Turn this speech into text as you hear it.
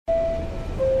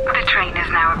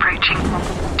now approaching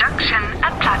junction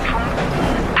at platform.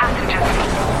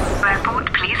 Passengers,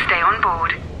 airport, please stay on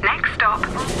board. Next stop,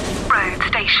 road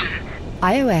station.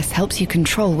 iOS helps you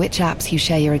control which apps you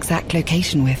share your exact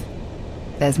location with.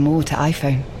 There's more to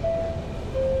iPhone.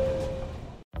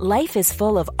 Life is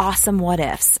full of awesome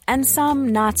what-ifs, and some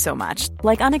not so much,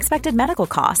 like unexpected medical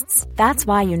costs. That's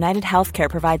why United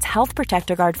Healthcare provides Health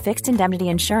Protector Guard fixed indemnity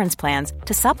insurance plans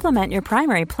to supplement your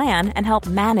primary plan and help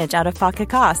manage out-of-pocket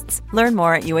costs. Learn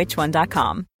more at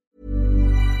uh1.com.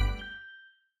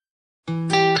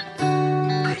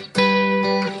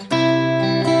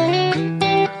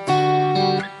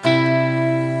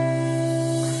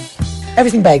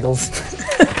 Everything bagels.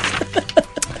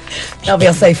 That'll be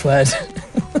our safe word.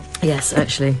 Yes,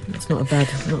 actually, it's not a bad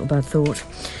thought.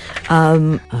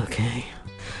 Okay,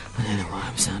 I don't know why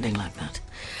I'm sounding like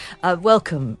that.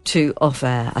 Welcome to Off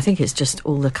Air. I think it's just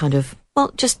all the kind of,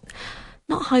 well, just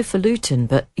not highfalutin,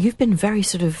 but you've been very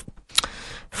sort of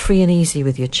free and easy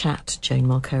with your chat, Jane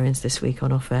Mark-Owens, this week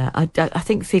on Off Air. I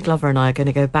think Fee Glover and I are going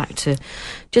to go back to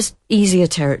just easier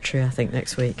territory, I think,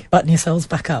 next week. Button yourselves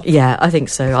back up. Yeah, I think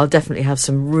so. I'll definitely have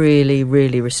some really,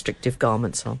 really restrictive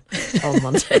garments on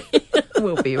Monday.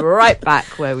 We'll be right back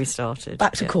where we started.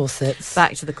 Back to corsets.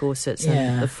 Back to the corsets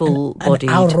and the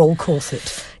full-bodied... An aural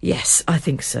corset. Yes, I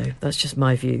think so. That's just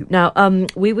my view. Now,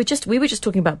 we were just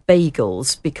talking about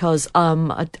bagels because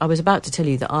I was about to tell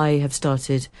you that I have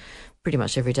started pretty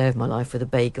much every day of my life with a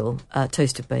bagel,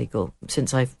 toasted bagel,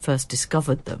 since I first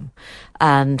discovered them.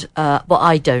 And what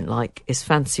I don't like is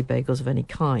fancy bagels of any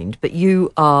kind. But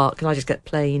you are... Can I just get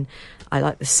plain? I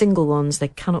like the single ones. They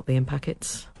cannot be in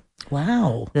packets.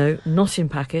 Wow. No, not in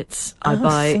packets. I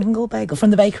buy a single bagel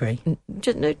from the bakery.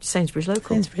 No, Sainsbury's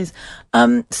local. Sainsbury's.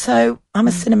 So I'm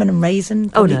a cinnamon and raisin.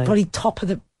 Probably top of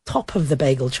the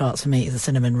bagel charts for me is a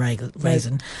cinnamon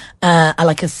raisin. I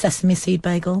like a sesame seed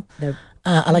bagel. No.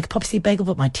 I like a poppy seed bagel,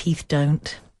 but my teeth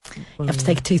don't. You have to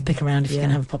take a toothpick around if you're going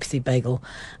to have a poppy seed bagel.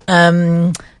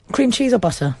 Cream cheese or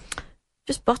butter?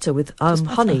 Just butter with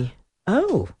honey.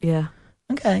 Oh. Yeah.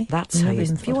 Okay. That's how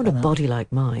if you want a body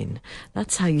like mine,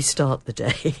 that's how you start the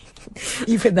day.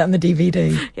 You put that on the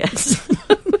DVD? Yes.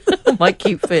 My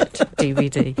Cute Fit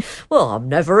DVD. Well, I'm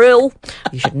never ill.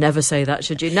 You should never say that,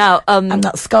 should you? Now, and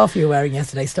that scarf you were wearing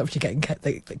yesterday stopped you getting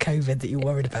the COVID that you were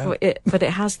worried about. But it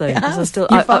has, though. It has. You're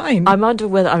fine. I'm under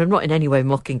whether I'm not in any way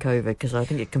mocking COVID because I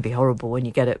think it can be horrible when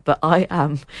you get it. But I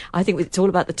think it's all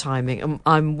about the timing.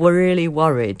 I'm really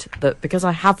worried that because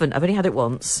I've only had it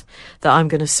once, that I'm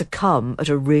going to succumb at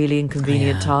a really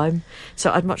inconvenient time.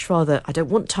 So I'd much rather, I don't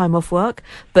want time off work,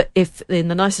 but if in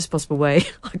the nicest possible way,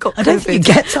 I don't think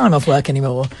you get time off work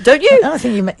anymore. Don't you? I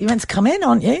think you're meant to come in,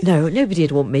 aren't you? No, nobody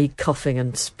would want me coughing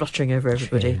and spluttering over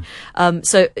everybody.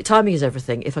 So timing is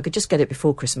everything. If I could just get it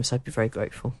before Christmas, I'd be very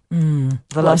grateful.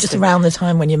 Just around the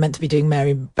time when you're meant to be doing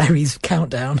Mary Berry's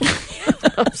countdown.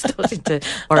 I'm starting to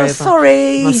worry about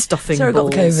my stuffing Sorry,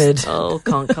 balls. I got the COVID. Oh,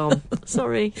 can't come.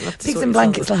 Sorry. Pigs and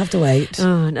blankets will have to wait.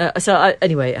 Oh, no. So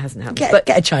anyway, it hasn't happened.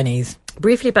 Get a Chinese.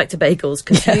 Briefly back to bagels,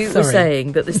 because you were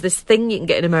saying that there's this thing you can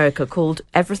get in America called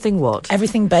Everything what?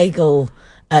 Everything Bagel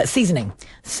seasoning.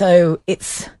 So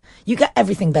you get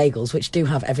Everything Bagels, which do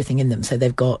have everything in them. So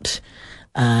they've got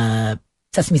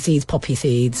sesame seeds, poppy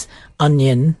seeds,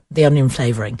 the onion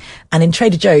flavouring. And in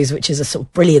Trader Joe's, which is a sort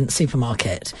of brilliant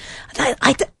supermarket,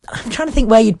 I'm trying to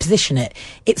think where you'd position it.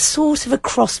 It's sort of a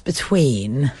cross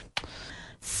between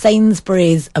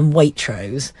Sainsbury's and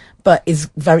Waitrose, but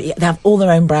they have all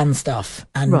their own brand stuff,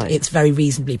 and it's very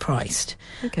reasonably priced.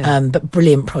 Okay. But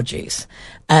brilliant produce.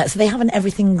 So they have an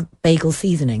Everything Bagel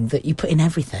seasoning that you put in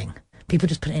everything. People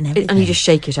just put it in everything. And you just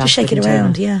shake it out. Just shake it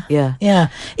around, yeah.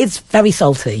 It's very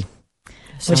salty,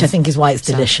 which I think is why it's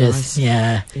delicious. Nice.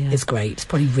 Yeah, it's great. It's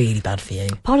probably really bad for you.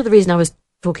 Part of the reason I was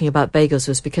talking about bagels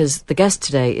was because the guest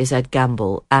today is Ed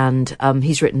Gamble, and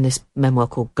he's written this memoir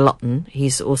called Glutton.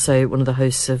 He's also one of the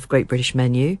hosts of Great British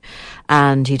Menu,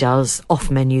 and he does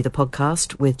Off Menu, the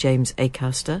podcast with James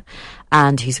Acaster,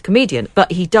 and he's a comedian.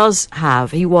 But he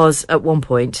was at one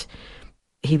point,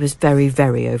 he was very,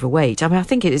 very overweight. I mean, I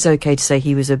think it is okay to say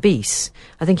he was obese.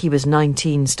 I think he was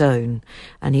 19 stone,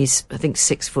 and he's, I think,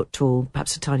 6 foot tall,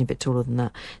 perhaps a tiny bit taller than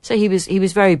that. So he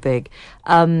was very big.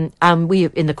 And we,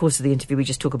 in the course of the interview, we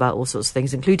just talk about all sorts of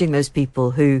things, including those people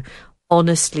who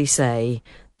honestly say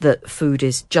that food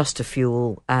is just a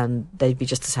fuel and they'd be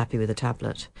just as happy with a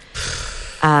tablet.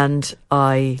 And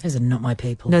those are not my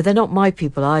people. No, they're not my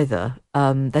people either.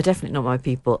 They're definitely not my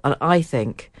people. And I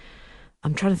think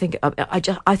I'm trying to think.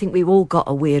 I think we've all got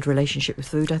a weird relationship with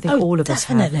food. I think all of us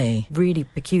have. Really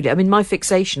peculiar. I mean, my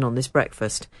fixation on this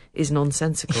breakfast is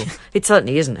nonsensical. It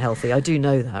certainly isn't healthy. I do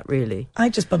know that, really. I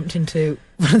just bumped into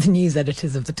one of the news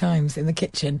editors of the Times in the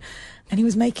kitchen, and he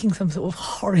was making some sort of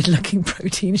horrid-looking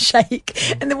protein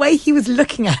shake. And the way he was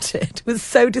looking at it was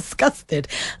so disgusted.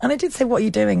 And I did say, "What are you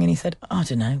doing?" And he said, "I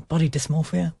don't know, body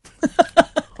dysmorphia."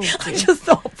 I just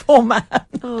thought, poor man.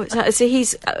 Oh, so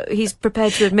he's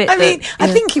prepared to admit. I mean, I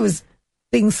think he was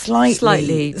being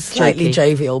slightly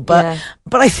jovial, but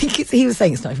I think he was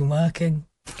saying it's not even working.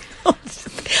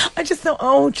 I just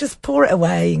thought, just pour it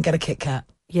away and get a Kit Kat.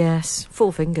 Yes,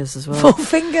 4 fingers as well. 4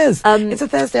 fingers. It's a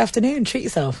Thursday afternoon. Treat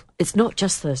yourself. It's not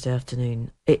just Thursday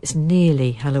afternoon. It's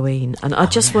nearly Halloween. And I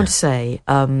just want to say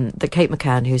that Kate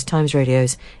McCann, who is Times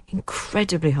Radio's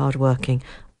incredibly hardworking,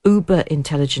 uber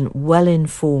intelligent,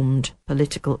 well-informed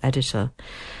political editor,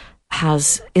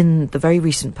 has, in the very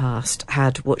recent past,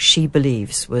 had what she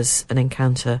believes was an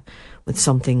encounter with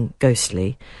something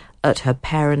ghostly at her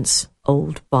parents'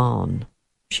 old barn.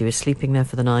 She was sleeping there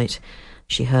for the night.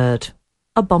 She heard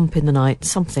a bump in the night,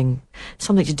 something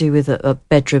to do with a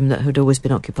bedroom that had always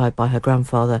been occupied by her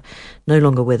grandfather, no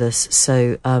longer with us,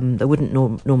 so there wouldn't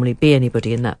normally be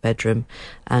anybody in that bedroom,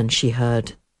 and she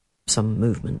heard some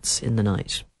movements in the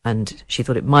night. And she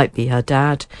thought it might be her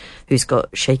dad, who's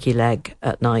got shaky leg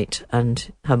at night,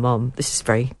 and her mum. This is a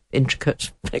very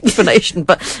intricate explanation,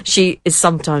 but she is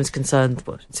sometimes concerned,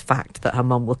 well, it's a fact, that her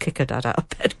mum will kick her dad out of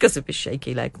bed because of his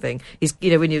shaky leg thing. He's,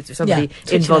 when somebody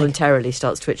involuntarily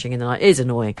starts twitching in the night, it is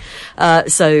annoying.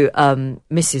 So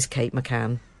Mrs. Kate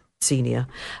McCann, Senior,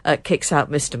 kicks out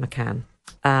Mr. McCann.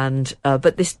 And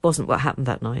but this wasn't what happened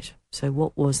that night. So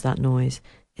what was that noise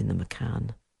in the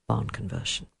McCann barn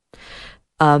conversion?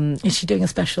 Is she doing a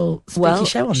special spooky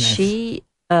show on this? She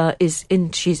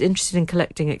she's interested in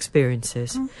collecting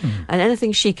experiences, and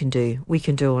anything she can do, we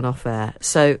can do on off air.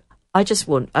 So I just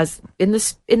want, as in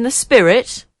the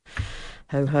spirit,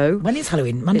 ho ho. When is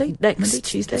Halloween? Monday,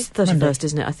 Tuesday, it's 31st,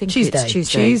 isn't it? I think Tuesday. It's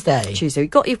Tuesday.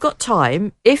 You've got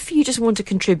time if you just want to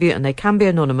contribute, and they can be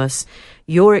anonymous.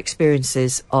 Your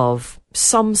experiences of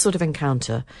some sort of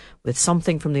encounter with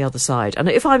something from the other side. And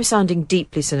if I'm sounding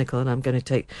deeply cynical and I'm going to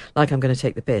take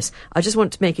the piss, I just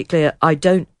want to make it clear I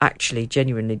don't actually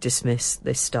genuinely dismiss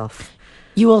this stuff.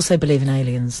 You also believe in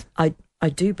aliens. I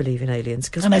do believe in aliens.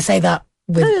 And I say that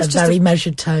with a very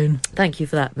measured tone. Thank you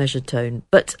for that measured tone.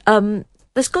 But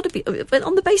there's got to be,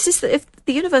 on the basis that if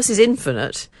the universe is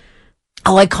infinite...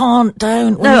 Oh, I can't,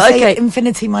 don't. When you say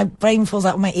infinity, my brain falls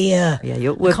out of my ear.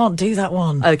 Yeah, I can't do that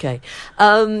one. Okay.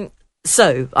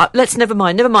 So let's never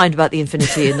mind about the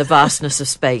infinity and the vastness of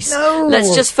space. No.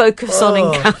 Let's just focus on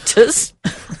encounters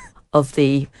of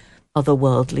the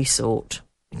otherworldly sort.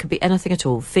 It could be anything at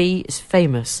all. Fee is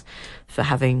famous for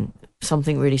having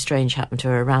something really strange happen to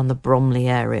her around the Bromley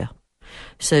area.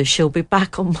 So she'll be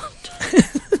back on Monday.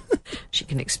 She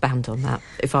can expand on that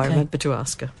if I remember to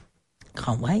ask her.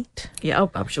 Can't wait. Yeah,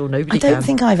 I'm sure nobody can. I don't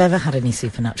think I've ever had any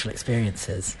supernatural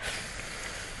experiences.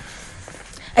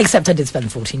 Except I did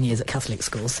spend 14 years at Catholic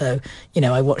school, so,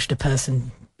 I watched a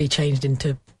person be changed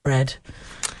into bread,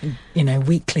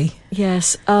 weekly.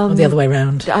 Yes. Or the other way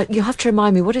around. You have to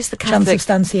remind me, what is the Catholic...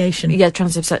 Transubstantiation. Yeah,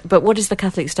 transubstantiation. But what is the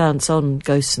Catholic stance on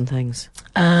ghosts and things?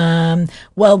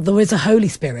 Well, there is a Holy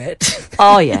Spirit.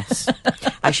 Oh, yes.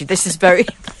 Actually, this is very...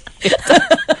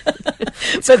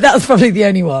 So that's probably the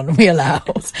only one we allow.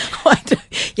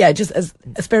 Just as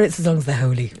spirits as long as they're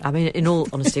holy. I mean, in all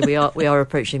honesty, we are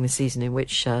approaching the season in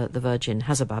which the Virgin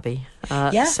has a baby.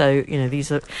 So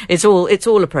these are it's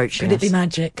all approaching. Could it be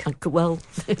magic? Well,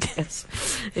 yes,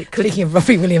 it could. Speaking of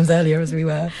Robbie Williams earlier, as we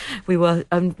were.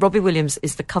 Robbie Williams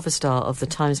is the cover star of the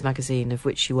Times magazine, of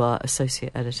which you are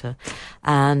associate editor,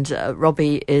 and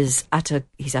Robbie is at a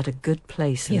good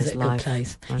place in his life. Good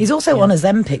place. He's also on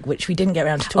Ozempic, which we didn't get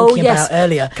around to talking about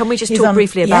earlier. Can we just talk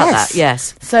briefly about that?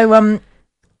 Yes. So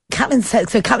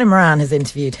Caitlin Moran has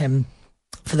interviewed him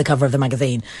for the cover of the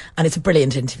magazine, and it's a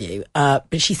brilliant interview.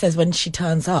 But she says when she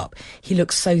turns up, he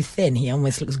looks so thin, he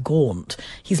almost looks gaunt.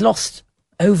 He's lost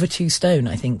over 2 stone,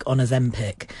 I think, on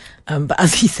Ozempic. But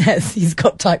as he says, he's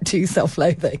got type 2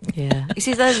 self-loathing. Yeah. You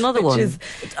see, there's another one.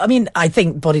 I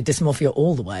think body dysmorphia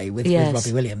all the way with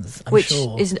Robbie Williams, I'm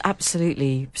sure. Which is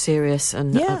absolutely serious,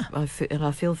 and I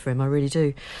feel for him, I really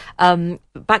do.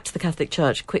 Back to the Catholic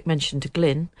Church, quick mention to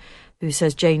Glyn, who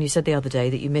says, Jane, you said the other day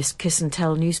that you missed kiss and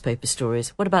tell newspaper stories.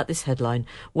 What about this headline?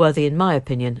 Worthy, in my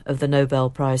opinion, of the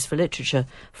Nobel Prize for Literature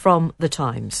from The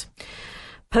Times.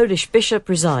 Polish bishop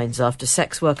resigns after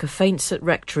sex worker faints at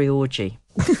rectory orgy.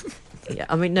 Yeah,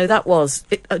 I mean, no, that was...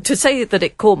 to say that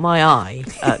it caught my eye,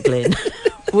 Glyn,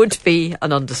 would be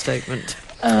an understatement.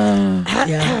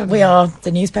 Yeah, we are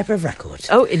the newspaper of record.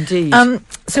 Oh, indeed.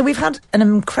 So we've had an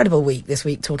incredible week this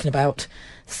week talking about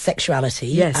sexuality.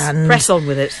 Yes, and press on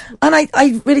with it. And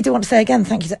I really do want to say again,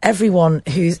 thank you to everyone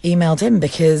who's emailed in,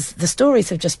 because the stories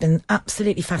have just been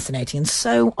absolutely fascinating and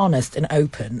so honest and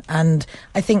open. And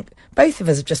I think both of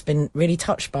us have just been really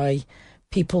touched by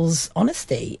people's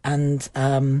honesty and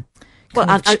sharing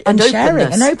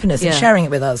and openness and sharing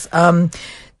it with us.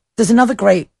 There's another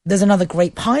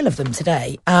great pile of them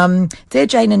today. Dear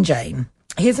Jane and Jane,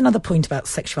 here's another point about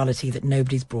sexuality that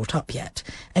nobody's brought up yet,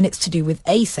 and it's to do with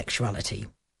asexuality.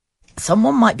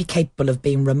 Someone might be capable of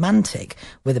being romantic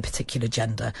with a particular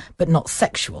gender, but not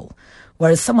sexual,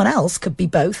 whereas someone else could be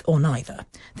both or neither.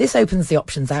 This opens the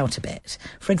options out a bit.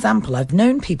 For example, I've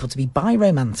known people to be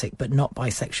biromantic but not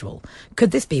bisexual.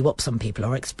 Could this be what some people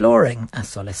are exploring?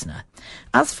 Asks our listener.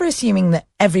 As for assuming that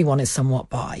everyone is somewhat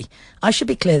bi, I should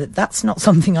be clear that that's not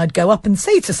something I'd go up and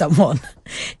say to someone.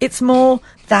 It's more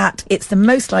that it's the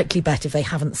most likely bet if they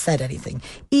haven't said anything,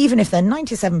 even if they're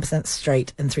 97%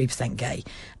 straight and 3% gay.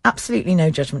 Absolutely no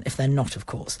judgment if they're not, of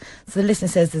course. So the listener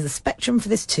says there's a spectrum for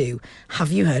this too.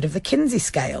 Have you heard of the Kinsey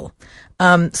scale?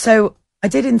 So I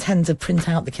did intend to print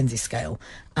out the Kinsey scale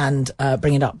and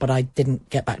bring it up, but I didn't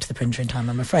get back to the printer in time,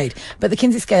 I'm afraid. But the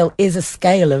Kinsey scale is a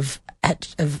scale of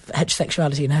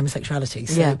heterosexuality and homosexuality.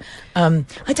 So yeah.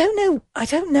 I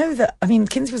don't know that. I mean,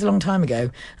 Kinsey was a long time ago,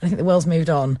 and I think the world's moved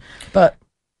on. But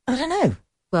I don't know.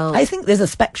 Well, I think there's a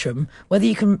spectrum. Whether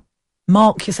you can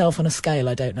mark yourself on a scale,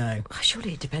 I don't know.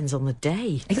 Surely it depends on the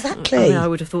day. Exactly. I mean, I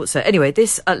would have thought so. Anyway,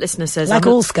 this listener says... Like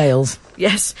all scales.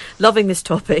 Yes, loving this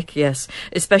topic, yes.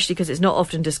 Especially because it's not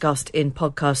often discussed in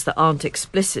podcasts that aren't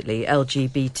explicitly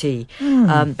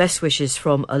LGBT. Best wishes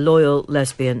from a loyal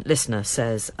lesbian listener,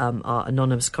 says our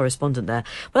anonymous correspondent there.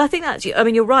 Well, I think that's... I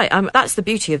mean, you're right. That's the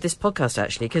beauty of this podcast,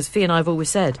 actually, because Fee and I have always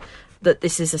said that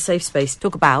this is a safe space to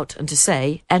talk about and to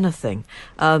say anything,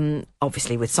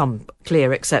 obviously with some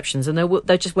clear exceptions, and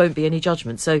there just won't be any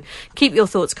judgment. So keep your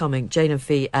thoughts coming, Jane and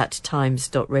Fee at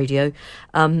times.radio.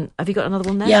 Have you got another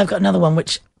one there? Yeah, I've got another one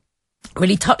which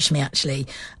really touched me, actually.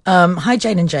 Hi,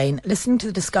 Jane and Jane. Listening to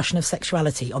the discussion of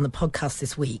sexuality on the podcast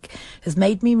this week has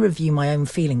made me review my own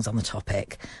feelings on the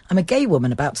topic. I'm a gay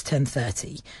woman about to turn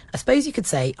 30. I suppose you could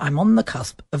say I'm on the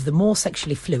cusp of the more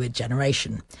sexually fluid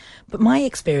generation. But my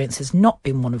experience has not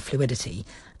been one of fluidity.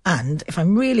 And if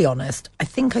I'm really honest, I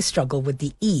think I struggle with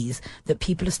the ease that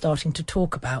people are starting to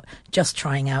talk about just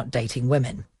trying out dating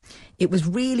women. It was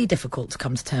really difficult to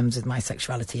come to terms with my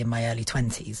sexuality in my early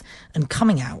 20s, and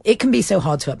coming out, it can be so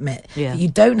hard to admit that you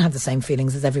don't have the same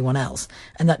feelings as everyone else,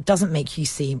 and that doesn't make you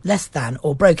seem less than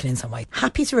or broken in some way.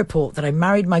 Happy to report that I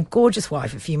married my gorgeous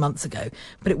wife a few months ago,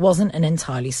 but it wasn't an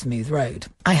entirely smooth road.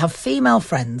 I have female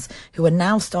friends who are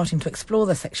now starting to explore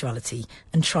their sexuality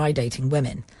and try dating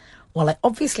women. While I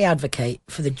obviously advocate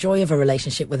for the joy of a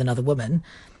relationship with another woman,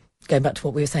 going back to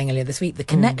what we were saying earlier this week, the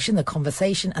connection, the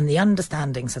conversation and the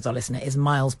understanding, says our listener, is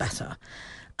miles better.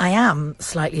 I am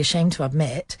slightly ashamed to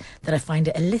admit that I find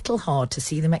it a little hard to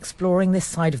see them exploring this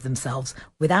side of themselves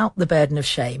without the burden of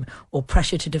shame or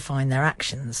pressure to define their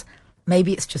actions.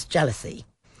 Maybe it's just jealousy.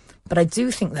 But I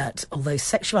do think that, although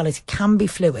sexuality can be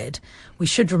fluid, we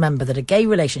should remember that a gay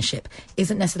relationship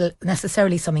isn't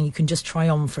necessarily something you can just try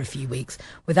on for a few weeks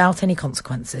without any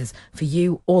consequences for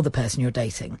you or the person you're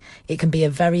dating. It can be a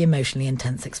very emotionally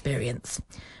intense experience.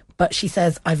 But she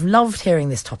says, I've loved hearing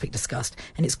this topic discussed,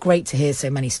 and it's great to hear so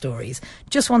many stories.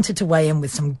 Just wanted to weigh in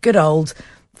with some good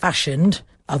old-fashioned,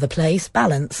 other place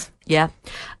balance. Yeah.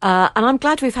 And I'm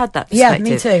glad we've had that perspective.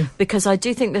 Yeah, me too. Because I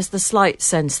do think there's the slight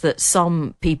sense that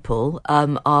some people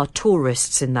are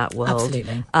tourists in that world.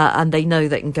 Absolutely. And they know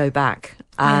they can go back.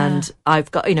 And I've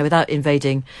got, without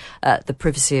invading the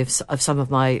privacy of some of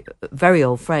my very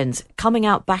old friends, coming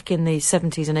out back in the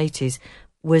 70s and 80s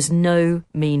was no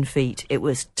mean feat. It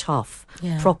was tough,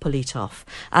 properly tough.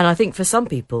 And I think for some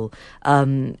people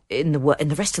in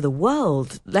the rest of the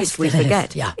world, lest we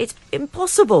forget, it's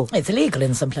impossible. It's illegal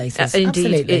in some places.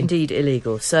 Indeed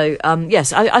illegal. So,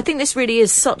 yes, I think this really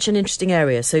is such an interesting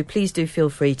area. So please do feel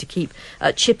free to keep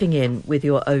chipping in with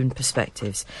your own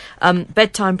perspectives.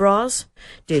 Bedtime bras.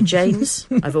 Dear James,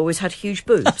 I've always had huge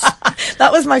boobs.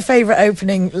 That was my favourite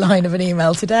opening line of an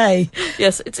email today.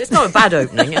 Yes, it's not a bad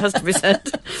opening, it has to be said.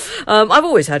 I've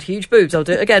always had huge boobs, I'll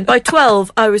do it again. By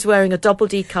 12, I was wearing a double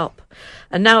D cup.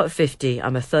 And now at 50,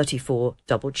 I'm a 34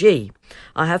 double G.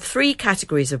 I have 3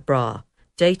 categories of bra.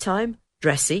 Daytime,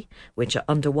 dressy, which are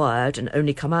underwired and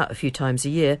only come out a few times a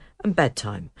year, and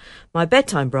bedtime. My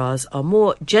bedtime bras are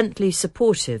more gently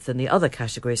supportive than the other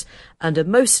categories and are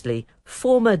mostly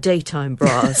former daytime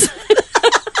bras.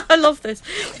 I love this.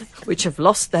 which have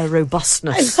lost their I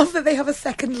robustness. love that they have a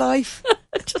second life.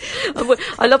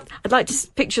 I'd like to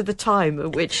picture the time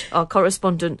at which our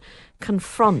correspondent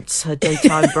confronts her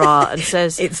daytime bra and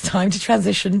says, It's time to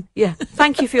transition. yeah,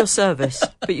 thank you for your service,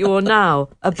 but you are now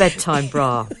a bedtime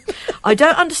bra. I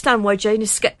don't understand why Jane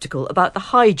is sceptical about the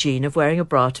hygiene of wearing a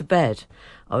bra to bed.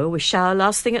 I always shower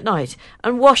last thing at night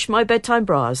and wash my bedtime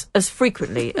bras as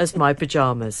frequently as my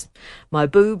pyjamas. My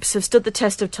boobs have stood the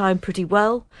test of time pretty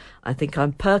well. I think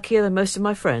I'm perkier than most of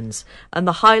my friends, and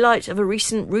the highlight of a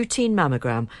recent routine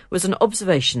mammogram was an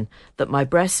observation that my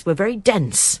breasts were very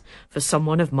dense for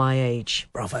someone of my age.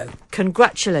 Bravo.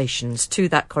 Congratulations to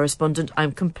that correspondent.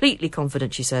 I'm completely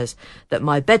confident, she says, that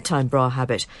my bedtime bra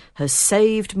habit has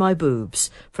saved my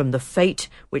boobs from the fate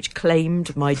which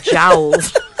claimed my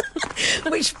jowls.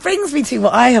 Which brings me to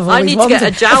what I have I always need wanted. to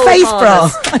get a jowl face bra.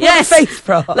 harness. I want Yes. a face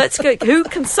bra. Let's go. Who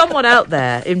can someone out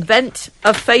there invent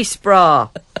a face bra?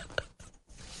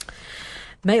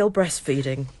 Male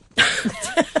breastfeeding. Can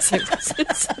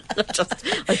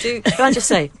I just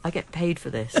say, I get paid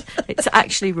for this. It's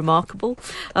actually remarkable.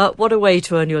 What a way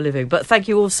to earn your living. But thank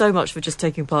you all so much for just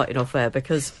taking part in Off Air,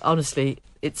 because honestly,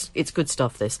 it's good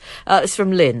stuff, this. It's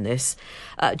from Lynn, this.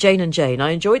 Jane and Jane, I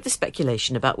enjoyed the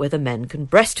speculation about whether men can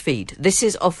breastfeed. This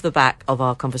is off the back of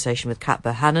our conversation with Kat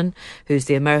Bohannon, who's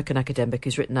the American academic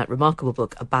who's written that remarkable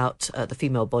book about the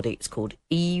female body. It's called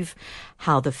Eve,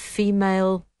 how the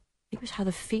female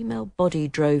body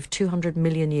drove 200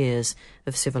 million years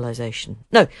of civilization.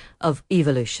 No, of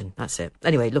evolution. That's it.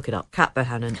 Anyway, look it up. Kat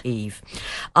Bohannon, Eve.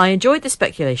 I enjoyed the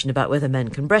speculation about whether men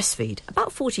can breastfeed.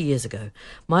 About 40 years ago,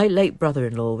 my late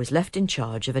brother-in-law was left in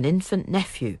charge of an infant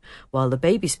nephew while the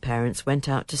baby's parents went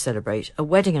out to celebrate a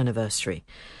wedding anniversary.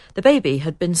 The baby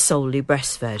had been solely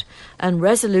breastfed and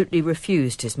resolutely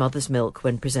refused his mother's milk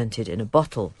when presented in a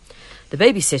bottle. The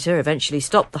babysitter eventually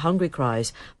stopped the hungry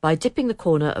cries by dipping the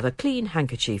corner of a clean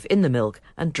handkerchief in the milk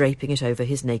and draping it over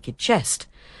his naked chest.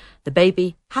 The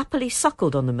baby happily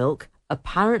suckled on the milk,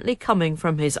 apparently coming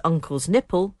from his uncle's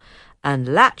nipple,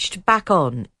 and latched back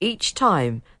on each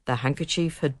time the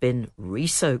handkerchief had been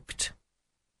re-soaked.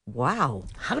 Wow.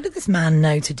 How did this man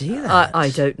know to do that? I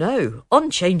don't know. On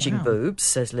changing boobs,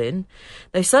 says Lynn.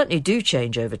 They certainly do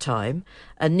change over time.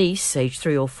 A niece, aged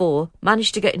 3 or 4,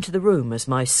 managed to get into the room as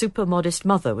my super modest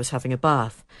mother was having a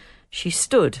bath. She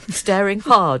stood staring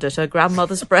hard at her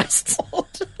grandmother's breasts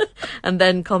and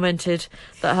then commented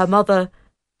that her mother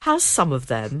has some of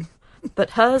them,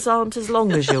 but hers aren't as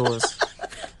long as yours.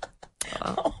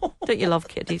 Oh, don't you love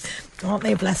kiddies? Aren't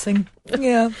they a blessing?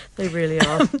 Yeah. They really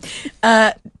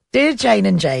are. Dear Jane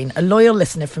and Jane, a loyal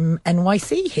listener from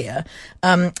NYC here.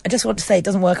 I just want to say it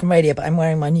doesn't work on radio, but I'm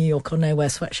wearing my New York or Nowhere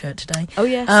sweatshirt today. Oh,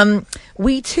 yes.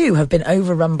 We too have been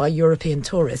overrun by European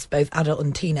tourists, both adult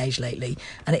and teenage lately,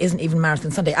 and it isn't even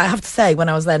Marathon Sunday. I have to say, when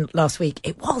I was there last week,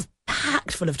 it was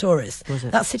packed full of tourists. Was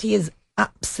it? That city is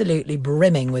absolutely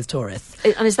brimming with tourists.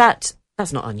 And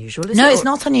that's not unusual, is it? No, it's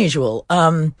not unusual.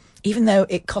 Even though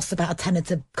it costs about a tenner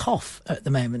to cough at the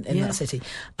moment in that city.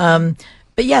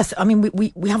 But yes, I mean,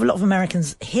 we have a lot of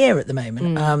Americans here at the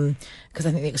moment because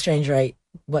I think the exchange rate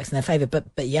works in their favour.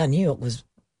 But yeah, New York was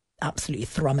absolutely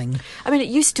thrumming. I mean, it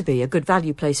used to be a good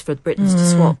value place for Britons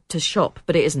to shop,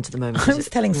 but it isn't at the moment. I was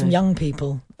telling some young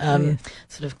people,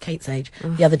 sort of Kate's age,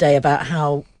 the other day about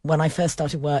how when I first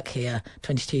started work here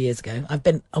 22 years ago,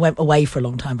 I went away for a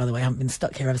long time, by the way. I haven't been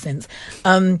stuck here ever since.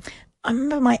 I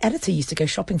remember my editor used to go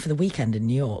shopping for the weekend in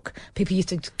New York. People used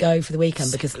to go for the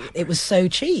weekend because it was so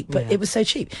cheap. But it was so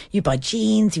cheap. You buy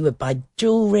jeans, you would buy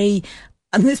jewellery.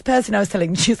 And this person I was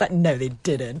telling, she was like, no, they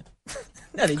didn't.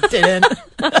 No, they didn't.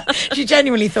 She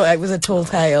genuinely thought it was a tall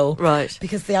tale. Right.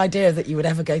 Because the idea that you would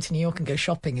ever go to New York and go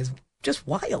shopping is just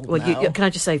wild. Well, now. can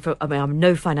I just say, I'm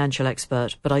no financial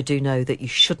expert, but I do know that you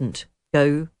shouldn't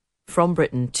go from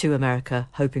Britain to America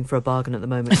hoping for a bargain at the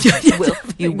moment.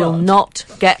 You will not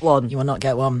get one. You will not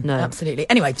get one. No. Absolutely.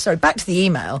 Anyway, sorry, back to the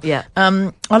email. Yeah.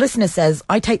 Our listener says,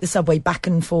 I take the subway back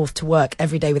and forth to work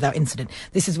every day without incident.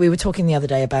 We were talking the other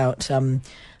day about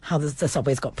how the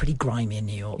subway's got pretty grimy in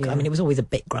New York. Yeah. I mean, it was always a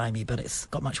bit grimy, but it's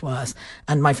got much worse.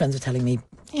 And my friends were telling me,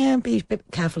 yeah, be a bit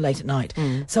careful late at night.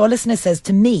 So our listener says,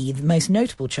 to me, the most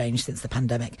notable change since the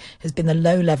pandemic has been the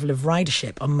low level of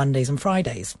ridership on Mondays and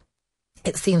Fridays.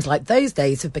 It seems like those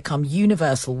days have become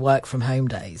universal work from home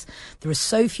days. There are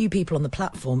so few people on the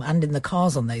platform and in the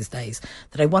cars on those days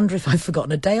that I wonder if I've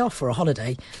forgotten a day off or a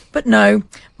holiday. But no,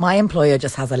 my employer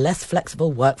just has a less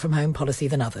flexible work from home policy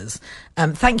than others.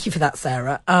 Thank you for that,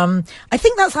 Sarah. I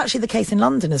think that's actually the case in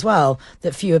London as well,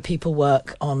 that fewer people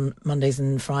work on Mondays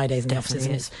and Fridays in the offices.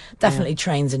 And it's definitely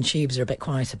trains and tubes are a bit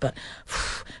quieter, but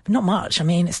not much. I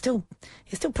mean, it's still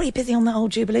You're still pretty busy on that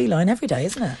old Jubilee line every day,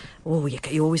 isn't it? Oh,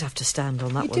 you always have to stand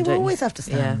on that one, You don't you? always have to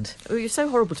stand. Yeah. Oh, you're so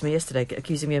horrible to me yesterday,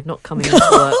 accusing me of not coming into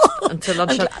work until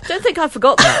lunchtime. Don't think I've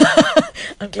forgotten that.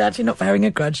 I'm glad you're not bearing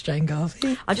a grudge, Jane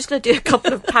Garvey. I'm just going to do a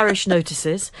couple of parish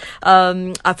notices.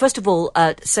 First of all,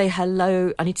 say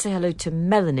hello. I need to say hello to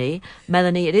Melanie.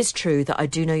 Melanie, it is true that I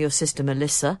do know your sister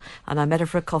Melissa, and I met her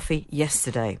for a coffee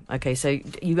yesterday. Okay, so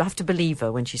you have to believe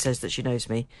her when she says that she knows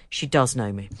me. She does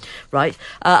know me, right?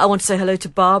 I want to say hello to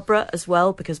Barbara as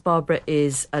well, because Barbara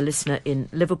is a listener in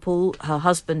Liverpool. Her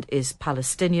husband is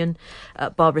Palestinian.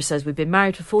 Barbara says, we've been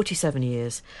married for 47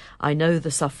 years. I know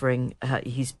the suffering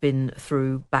he's been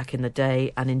through back in the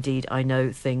day, and indeed I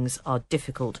know things are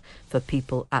difficult for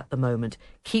people at the moment.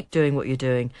 Keep doing what you're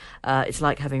doing. It's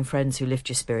like having friends who lift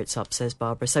your spirits up, says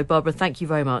Barbara. So Barbara, thank you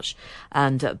very much,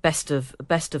 and best of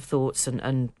thoughts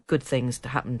and good things to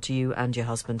happen to you and your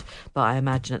husband. But I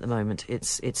imagine at the moment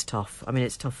it's tough. I mean,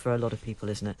 it's tough for a lot of people,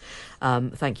 isn't it?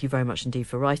 Thank you very much indeed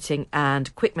for writing.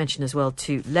 And quick mention as well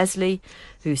to Leslie,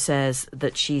 who says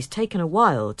that she's taken a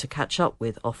while to catch up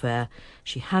with Off Air.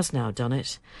 She has now done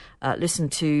it.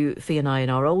 Listened to Fee and I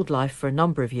in our old life for a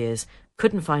number of years.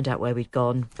 Couldn't find out where we'd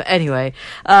gone. But anyway,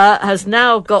 has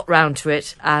now got round to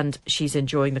it, and she's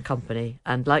enjoying the company.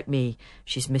 And like me,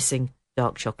 she's missing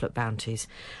dark chocolate bounties.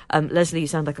 Leslie, you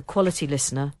sound like a quality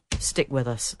listener. Stick with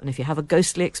us. And if you have a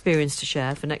ghostly experience to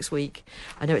share for next week,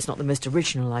 I know it's not the most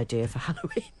original idea for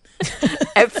Halloween.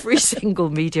 Every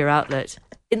single media outlet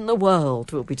in the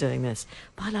world will be doing this.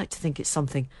 But I like to think it's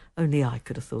something only I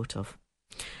could have thought of.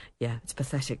 Yeah, it's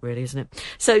pathetic, really, isn't it?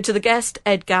 So to the guest,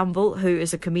 Ed Gamble, who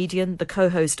is a comedian, the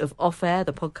co-host of Off Air,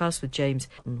 the podcast with James.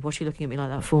 What are you looking at me like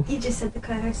that for? You just said the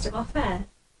co-host of Off Air.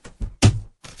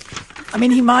 I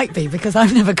mean, he might be, because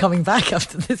I'm never coming back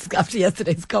after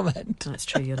yesterday's comment. That's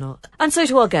true, you're not. And so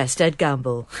to our guest, Ed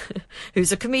Gamble,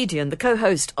 who's a comedian, the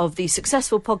co-host of the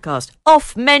successful podcast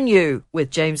Off Menu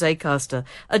with James Acaster,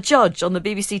 a judge on the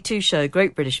BBC Two show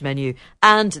Great British Menu,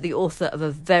 and the author of a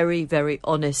very, very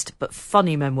honest but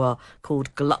funny memoir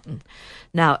called Glutton.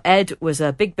 Now, Ed was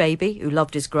a big baby who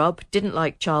loved his grub, didn't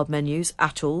like child menus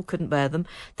at all, couldn't bear them,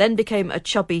 then became a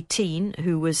chubby teen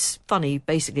who was funny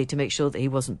basically to make sure that he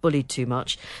wasn't bullied too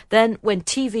much. Then, when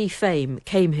TV fame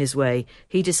came his way,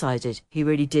 he decided he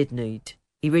really did need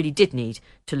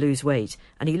to lose weight,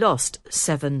 and he lost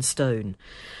 7 stone.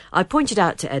 I pointed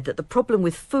out to Ed that the problem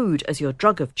with food as your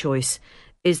drug of choice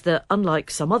is that,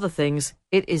 unlike some other things,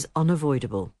 it is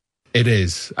unavoidable. It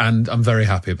is, and I'm very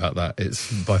happy about that.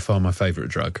 It's by far my favourite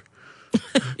drug.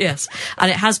 Yes, and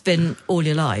it has been all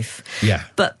your life. Yeah.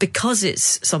 But because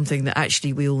it's something that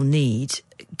actually we all need,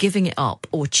 giving it up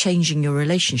or changing your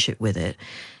relationship with it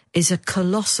is a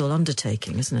colossal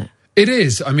undertaking, isn't it? It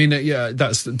is. I mean, yeah,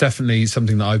 that's definitely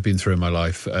something that I've been through in my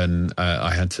life, and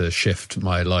I had to shift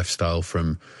my lifestyle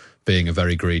from being a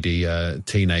very greedy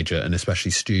teenager and especially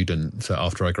student. So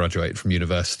after I graduated from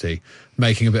university,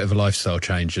 making a bit of a lifestyle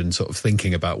change and sort of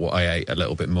thinking about what I ate a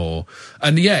little bit more.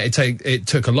 And yeah, it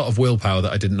took a lot of willpower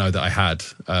that I didn't know that I had,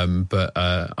 but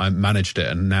I managed it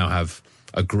and now have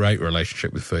a great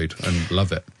relationship with food and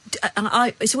love it.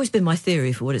 And it's always been my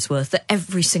theory, for what it's worth, that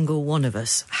every single one of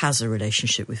us has a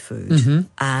relationship with food. Mm-hmm.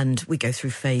 And we go through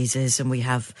phases and we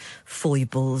have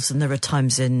foibles, and there are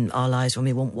times in our lives when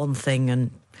we want one thing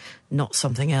and not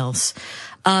something else.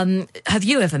 Have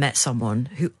you ever met someone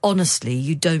who honestly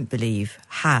you don't believe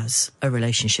has a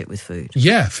relationship with food?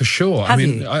 Yeah, for sure. Have I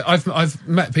mean, you? I've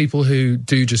met people who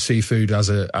do just see food as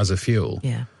a fuel.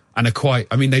 Yeah. And are quite,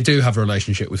 I mean, they do have a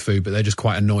relationship with food, but they're just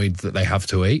quite annoyed that they have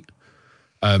to eat.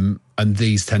 And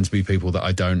these tend to be people that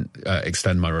I don't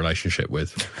extend my relationship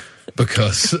with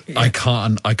because yeah. I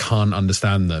can't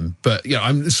understand them. But, you know,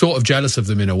 I'm sort of jealous of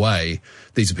them in a way.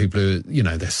 These are people who, you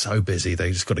know, they're so busy.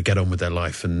 They just got to get on with their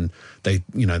life. And they,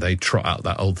 you know, they trot out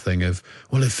that old thing of,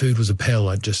 well, if food was a pill,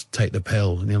 I'd just take the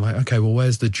pill. And you're like, okay, well,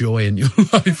 where's the joy in your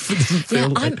life? It doesn't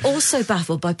feel I'm also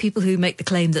baffled by people who make the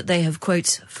claim that they have,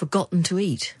 quotes, forgotten to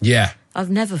eat. Yeah.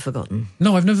 I've never forgotten.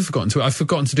 No, I've never forgotten to. I've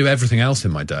forgotten to do everything else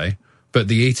in my day. But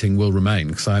the eating will remain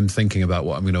because I'm thinking about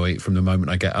what I'm going to eat from the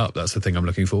moment I get up. That's the thing I'm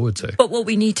looking forward to. But what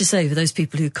we need to say for those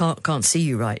people who can't see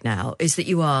you right now is that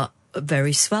you are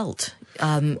very svelte.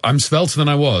 I'm svelter than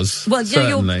I was, well,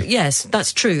 certainly. Yes,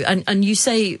 that's true. And you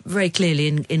say very clearly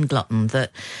in Glutton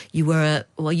that you were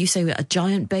you say a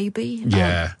giant baby?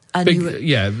 Yeah. And big,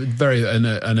 you were, very, and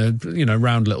a you know,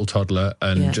 round little toddler,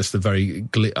 and yeah. just a very,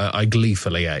 I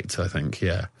gleefully ate, I think,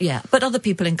 yeah. Yeah, but other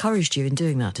people encouraged you in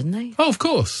doing that, didn't they? Oh, of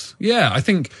course, yeah. I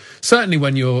think, certainly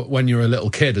when you're a little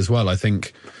kid as well, I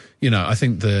think, you know, I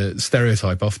think the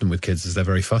stereotype often with kids is they're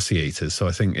very fussy eaters, so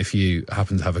I think if you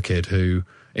happen to have a kid who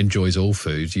enjoys all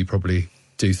food, you probably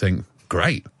do think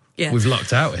great. Yeah. We've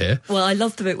lucked out here. Well, I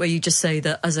love the bit where you just say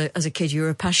that as a kid you were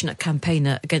a passionate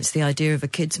campaigner against the idea of a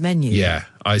kids menu. Yeah,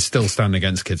 I still stand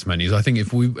against kids menus. I think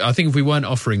if we weren't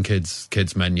offering kids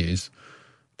menus,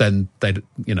 then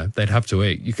they'd have to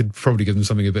eat. You could probably give them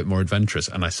something a bit more adventurous.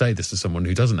 And I say this as someone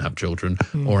who doesn't have children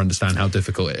or understand how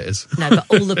difficult it is. No,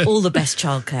 but all the best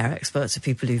childcare experts are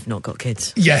people who've not got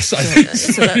kids. Yes, I think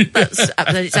so.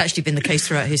 It's actually been the case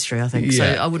throughout history, I think. So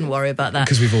I wouldn't worry about that.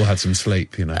 Because we've all had some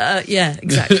sleep, Yeah,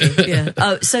 exactly.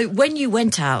 Yeah. So when you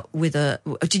went out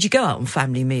did you go out on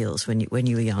family meals when you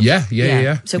were young?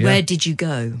 Yeah. So where did you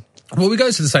go? Well, we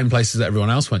go to the same places that everyone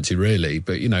else went to, really,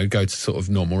 but, go to sort of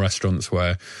normal restaurants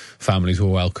where families were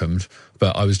welcomed.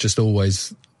 But I was just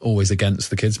always against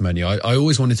the kids' menu. I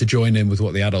always wanted to join in with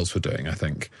what the adults were doing, I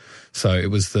think. So it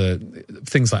was the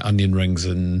things like onion rings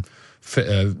and,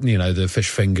 the fish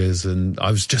fingers. And I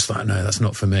was just like, no, that's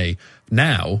not for me.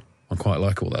 Now, I quite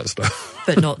like all that stuff.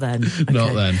 But not then. Okay.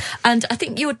 Not then. And I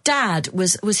think your dad,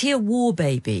 was he a war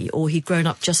baby or he'd grown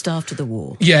up just after the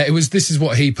war? Yeah, this is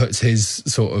what he puts his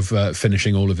sort of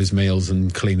finishing all of his meals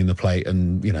and cleaning the plate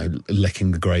and,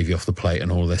 licking the gravy off the plate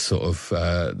and all this sort of,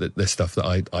 this stuff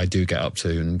that I do get up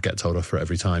to and get told off for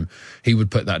every time. He would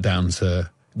put that down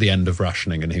to the end of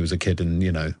rationing, and he was a kid in,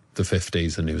 the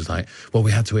 50s, and he was like, well,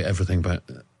 we had to eat everything, but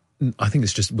I think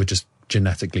we're just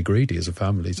genetically greedy as a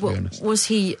family, to be honest. Was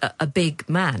he a big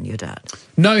man, your dad?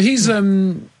 No, he's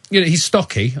he's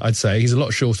stocky, I'd say. He's a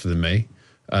lot shorter than me.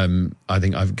 I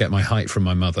think I get my height from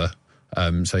my mother,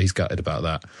 so he's gutted about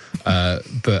that.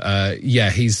 But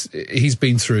he's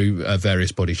been through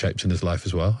various body shapes in his life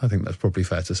as well. I think that's probably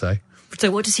fair to say.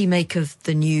 So what does he make of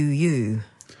the new you?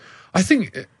 I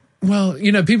think... Well,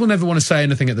 people never want to say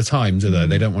anything at the time, do they?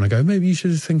 They don't want to go, maybe you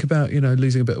should think about,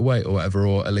 losing a bit of weight or whatever,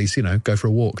 or at least, go for a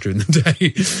walk during the day.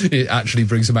 It actually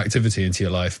brings some activity into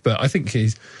your life. But I think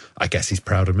he's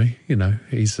proud of me,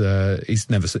 He's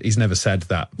never said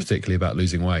that particularly about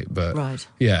losing weight, but right.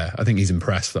 Yeah, I think he's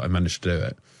impressed that I managed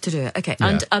to do it. Okay.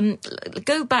 Yeah. And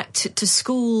go back to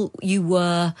school. You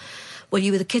were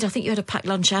the kid. I think you had a packed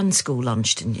lunch and school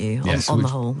lunch, didn't you? Yes, on the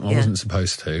whole. I wasn't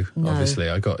supposed to. No. Obviously,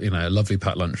 I got a lovely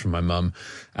packed lunch from my mum,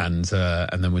 and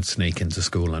then would sneak into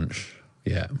school lunch.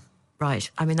 Yeah. Right.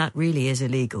 I mean, that really is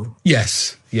illegal.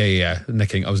 Yes. Yeah.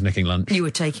 I was nicking lunch. You were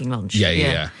taking lunch.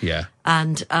 Yeah.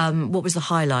 And what was the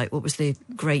highlight? What was the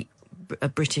great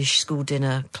British school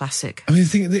dinner classic? I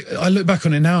mean, I look back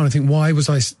on it now and I think, why was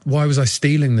I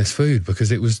stealing this food?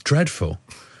 Because it was dreadful.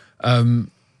 I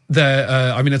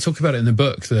talk about it in the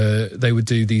book. They would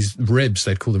do these ribs,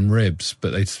 they'd call them ribs,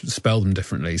 but they'd spell them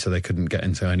differently so they couldn't get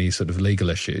into any sort of legal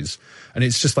issues. And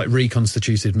it's just like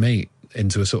reconstituted meat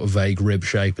into a sort of vague rib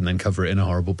shape and then cover it in a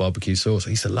horrible barbecue sauce. I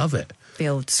used to love it. The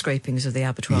old scrapings of the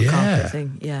abattoir carpet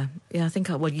thing. Yeah, I think,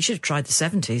 you should have tried the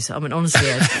 70s. I mean, honestly,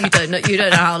 Ed, you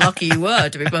don't know how lucky you were,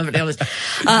 to be perfectly honest.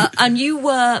 And you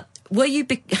were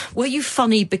you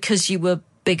funny because you were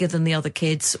bigger than the other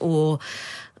kids, or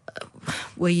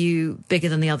were you bigger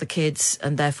than the other kids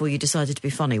and therefore you decided to be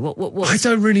funny? What I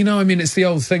don't really know. I mean, it's the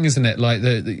old thing, isn't it? Like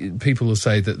the people will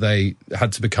say that they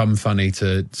had to become funny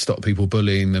to stop people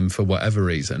bullying them for whatever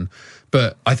reason.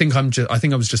 But I think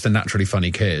I was just a naturally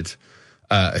funny kid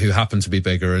who happened to be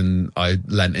bigger, and I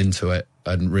lent into it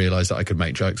and realised that I could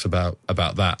make jokes about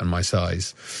that and my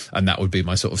size, and that would be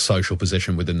my sort of social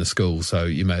position within the school. So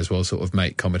you may as well sort of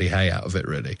make comedy hay out of it,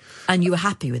 really. And you were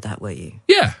happy with that, were you?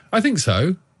 Yeah, I think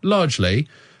so. Largely.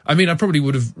 I mean, I probably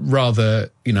would have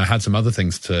rather, had some other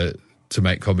things to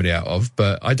make comedy out of,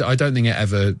 but I don't think it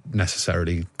ever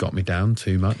necessarily got me down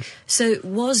too much. So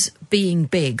was being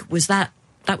big, was that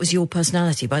was your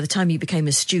personality? By the time you became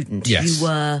a student, yes. You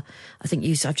were,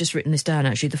 I've just written this down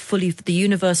actually, the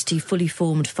university fully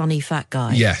formed funny fat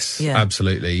guy. Yes, yeah.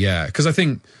 Absolutely, yeah. Because I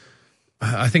think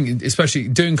especially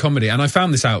doing comedy, and I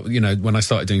found this out, when I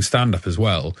started doing stand-up as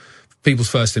well, people's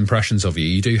first impressions of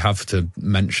you do have to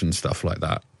mention stuff like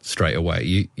that straight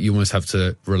away. You almost have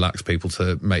to relax people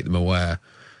to make them aware.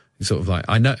 You're sort of like,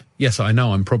 I know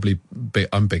I'm probably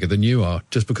I'm bigger than you are,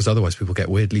 just because otherwise people get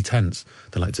weirdly tense.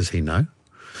 They're like, does he know?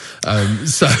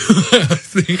 So,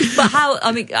 but how?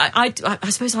 I mean, I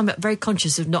suppose I'm very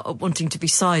conscious of not wanting to be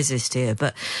sizist here,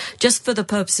 but just for the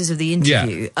purposes of the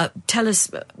interview, tell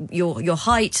us your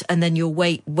height and then your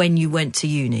weight when you went to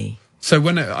uni. So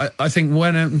I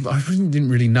didn't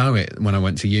really know it when I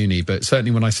went to uni, but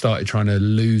certainly when I started trying to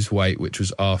lose weight, which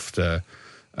was after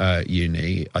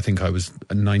uni, I think I was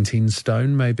 19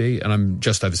 stone maybe, and I'm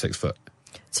just over 6 foot.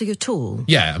 So you're tall?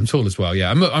 Yeah, I'm tall as well. Yeah,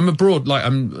 I'm a broad, like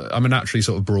I'm a naturally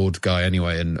sort of broad guy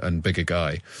anyway, and bigger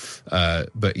guy.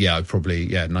 But yeah, I'd probably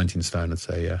 19 stone, I'd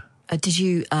say. Yeah. Did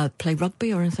you play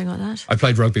rugby or anything like that? I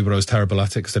played rugby, but I was terrible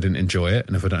at it because I didn't enjoy it.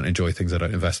 And if I don't enjoy things, I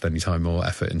don't invest any time or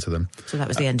effort into them. So that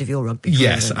was the end of your rugby career?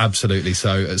 Yes, then? absolutely.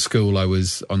 So at school, I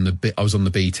was on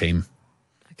the B team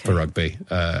for rugby,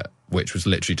 which was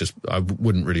literally just, I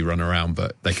wouldn't really run around,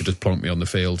 but they could just plonk me on the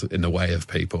field in the way of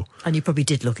people. And you probably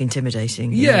did look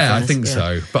intimidating. Yeah, I think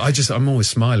so. But I'm always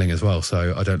smiling as well,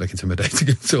 so I don't look intimidating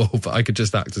at all, but I could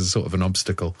just act as a sort of an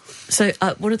obstacle. So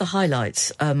one of the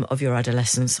highlights of your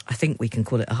adolescence, I think we can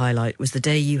call it a highlight, was the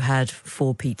day you had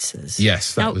 4 pizzas.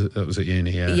 Yes, that was at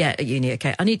uni, yeah. Yeah, at uni,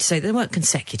 okay. I need to say, they weren't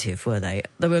consecutive, were they?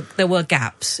 There were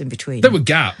gaps in between. There were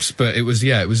gaps, but it was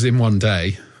in one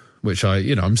day, which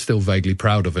I'm still vaguely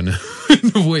proud of in a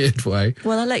weird way.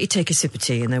 Well, I'll let you take a sip of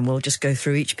tea and then we'll just go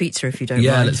through each pizza if you don't mind.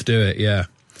 Yeah, let's do it, yeah.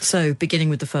 So, beginning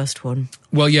with the first one.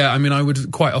 Well, yeah, I mean, I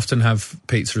would quite often have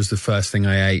pizza as the first thing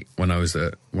I ate when I was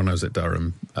at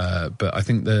Durham. But I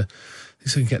think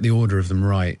so you get the order of them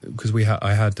right, because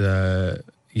I had a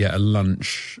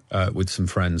lunch with some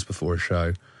friends before a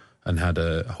show and had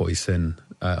a hoisin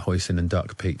and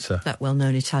duck pizza. That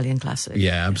well-known Italian classic.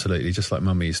 Yeah, absolutely, just like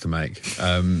Mummy used to make.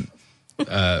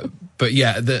 But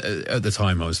yeah, at the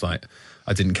time I was like,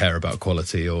 I didn't care about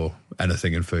quality or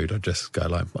anything in food. I'd just go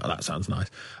like, well, that sounds nice.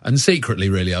 And secretly,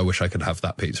 really, I wish I could have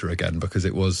that pizza again, because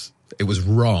it was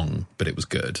wrong, but it was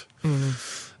good.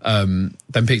 Mm.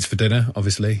 Then pizza for dinner,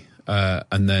 obviously,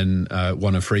 and then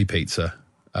won a free pizza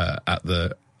at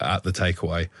the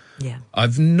takeaway. Yeah,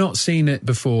 I've not seen it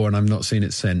before, and I've not seen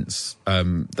it since.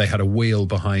 They had a wheel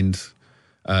behind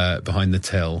the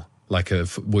till, like a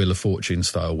Wheel of Fortune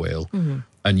style wheel,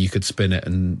 and you could spin it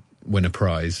and win a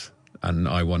prize. And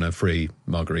I won a free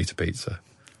margarita pizza.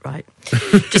 Right,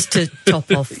 just to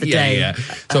top off the day. Yeah.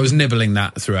 So I was nibbling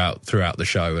that throughout the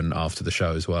show and after the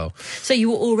show as well. So you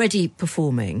were already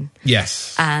performing.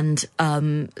 Yes. And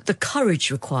the courage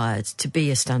required to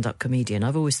be a stand-up comedian,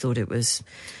 I've always thought it was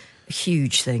a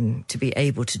huge thing to be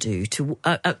able to do.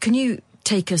 Can you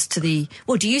take us to do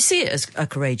you see it as a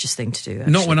courageous thing to do,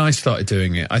 actually? Not when I started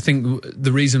doing it. I think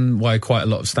the reason why quite a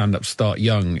lot of stand-ups start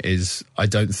young is I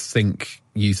don't think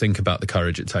you think about the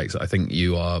courage it takes. I think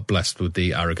you are blessed with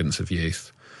the arrogance of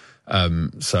youth.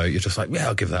 So you're just like, yeah,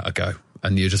 I'll give that a go.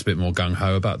 And you're just a bit more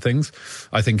gung-ho about things.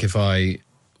 I think if I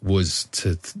was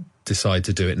to decide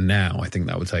to do it now, I think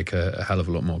that would take a hell of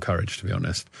a lot more courage, to be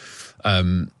honest.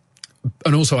 And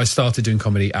also I started doing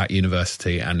comedy at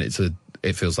university, and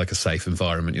it feels like a safe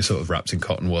environment. You're sort of wrapped in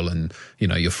cotton wool, and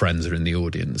your friends are in the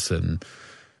audience, and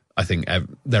I think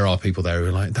there are people there who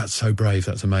are like, that's so brave,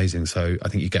 that's amazing. So I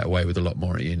think you get away with a lot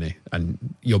more at uni, and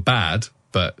you're bad,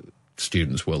 but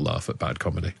students will laugh at bad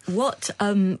comedy. What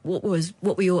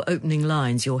were your opening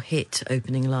lines, your hit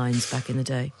opening lines back in the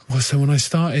day? Well, so when I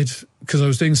started, because I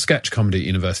was doing sketch comedy at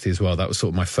university as well, that was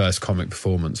sort of my first comic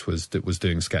performance, was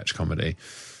doing sketch comedy.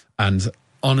 And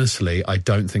honestly, I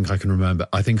don't think I can remember.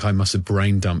 I think I must have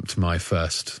brain dumped my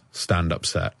first stand-up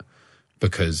set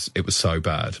because it was so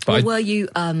bad. But were you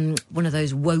one of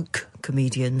those woke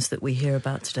comedians that we hear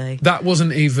about today? That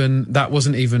wasn't even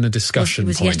a discussion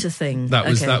point. It was yet a thing. That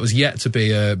was yet to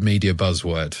be a media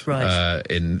buzzword. Right.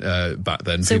 In back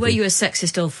then. So were you a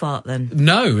sexist old fart then?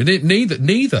 No,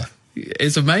 neither.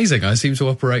 It's amazing. I seem to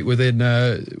operate within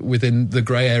the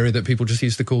grey area that people just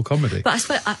used to call comedy. But I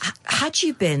suppose, had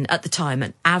you been at the time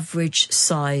an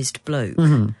average-sized bloke,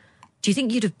 do you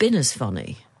think you'd have been as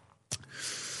funny?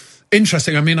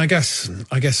 Interesting. I mean, I guess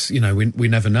we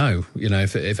never know.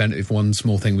 If one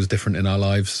small thing was different in our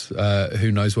lives,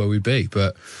 who knows where we'd be.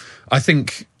 But I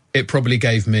think it probably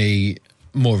gave me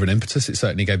more of an impetus. It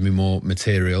certainly gave me more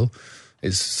material.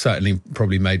 It's certainly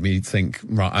probably made me think,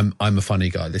 right, I'm a funny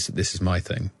guy. This is my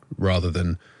thing, rather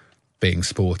than being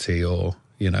sporty or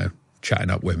chatting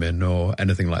up women or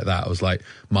anything like that. I was like,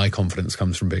 my confidence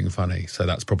comes from being funny. So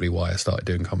that's probably why I started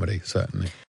doing comedy. Certainly.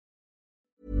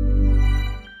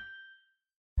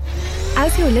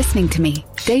 As you're listening to me,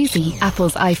 Daisy,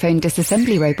 Apple's iPhone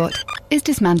disassembly robot, is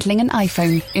dismantling an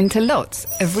iPhone into lots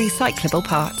of recyclable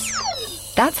parts.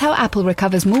 That's how Apple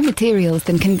recovers more materials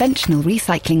than conventional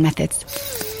recycling methods.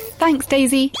 Thanks,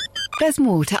 Daisy. There's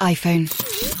more to iPhone.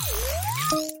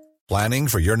 Planning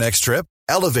for your next trip?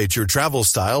 Elevate your travel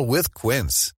style with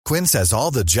Quince. Quince has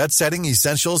all the jet-setting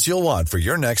essentials you'll want for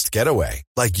your next getaway,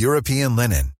 like European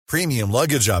linen, premium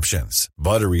luggage options,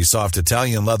 buttery soft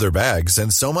Italian leather bags,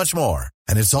 and so much more.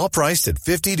 And it's all priced at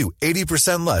 50 to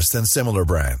 80% less than similar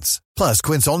brands. Plus,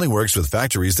 Quince only works with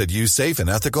factories that use safe and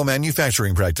ethical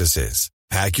manufacturing practices.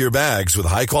 Pack your bags with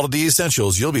high-quality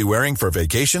essentials you'll be wearing for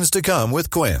vacations to come with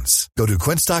Quince. Go to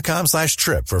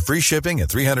quince.com/trip for free shipping and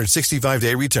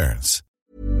 365-day returns.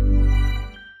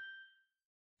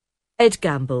 Ed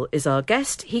Gamble is our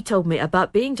guest. He told me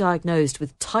about being diagnosed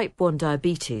with type 1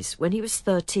 diabetes when he was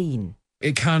 13.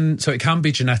 It can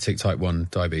be genetic type 1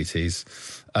 diabetes,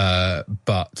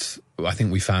 but I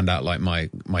think we found out like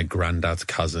my granddad's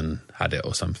cousin had it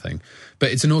or something.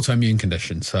 But it's an autoimmune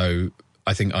condition, so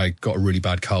I think I got a really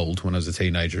bad cold when I was a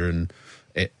teenager, and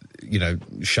it,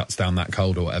 shuts down that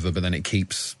cold or whatever, but then it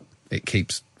keeps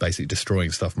basically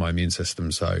destroying stuff in my immune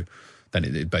system, so then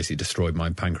it basically destroyed my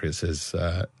pancreas's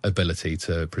ability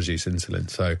to produce insulin.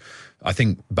 So I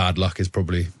think bad luck is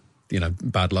probably...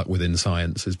 bad luck within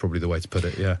science is probably the way to put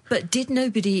it, yeah. But did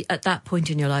nobody at that point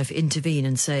in your life intervene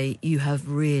and say, you have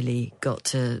really got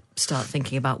to start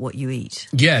thinking about what you eat?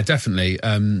 Yeah, definitely.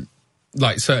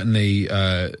 Certainly,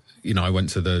 I went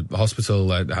to the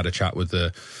hospital, I had a chat with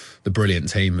the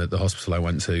brilliant team at the hospital I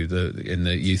went to, in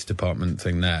the youth department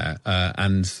thing there.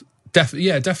 And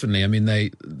definitely. I mean, they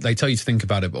tell you to think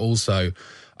about it, but also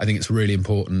I think it's really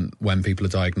important when people are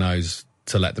diagnosed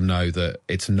to let them know that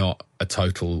it's not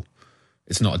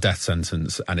a death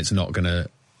sentence, and it's not going to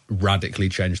radically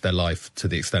change their life to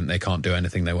the extent they can't do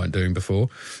anything they weren't doing before,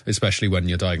 especially when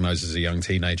you're diagnosed as a young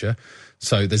teenager.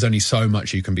 So there's only so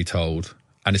much you can be told,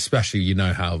 and especially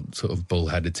how sort of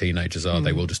bullheaded teenagers are,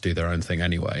 they will just do their own thing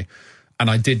anyway. And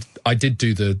I did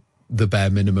do the bare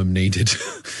minimum needed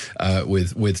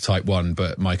with type 1,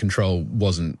 but my control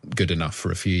wasn't good enough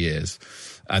for a few years.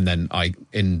 And then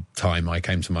in time, I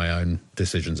came to my own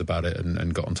decisions about it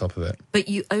and got on top of it. But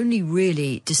you only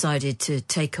really decided to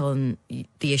take on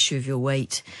the issue of your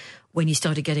weight when you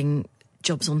started getting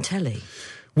jobs on telly.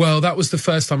 Well, that was the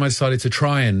first time I decided to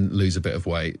try and lose a bit of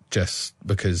weight, just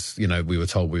because, we were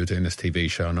told we were doing this TV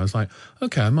show. And I was like,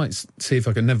 okay, I might see if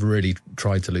I can. Never really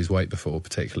tried to lose weight before,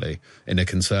 particularly in a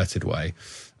concerted way.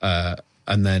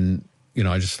 And then,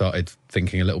 I just started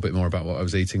thinking a little bit more about what I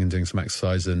was eating and doing some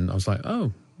exercise. And I was like,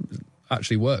 oh,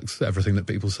 actually works, everything that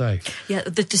people say. Yeah,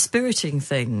 the dispiriting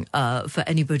thing for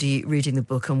anybody reading the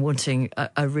book and wanting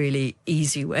a really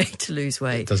easy way to lose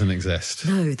weight. It doesn't exist.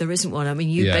 No, there isn't one. I mean,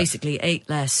 you basically ate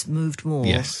less, moved more.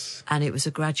 Yes. And it was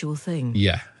a gradual thing.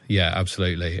 Yeah,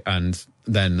 absolutely. And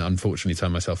then, unfortunately,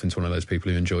 turned myself into one of those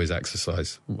people who enjoys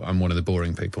exercise. I'm one of the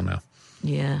boring people now.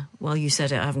 Yeah, well, you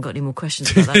said it. I haven't got any more questions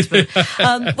about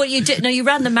that. But you did. No, you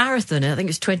ran the marathon. I think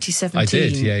it was 2017. I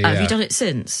did. Yeah. Have you done it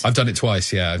since? I've done it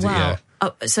twice. Yeah. Wow. Yeah.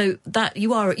 So that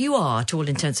you are, to all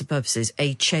intents and purposes,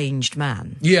 a changed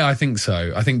man. Yeah, I think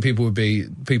so. I think people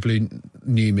who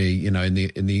knew me, in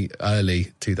the early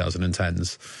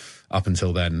 2010s, up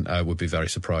until then, would be very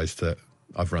surprised that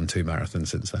I've run 2 marathons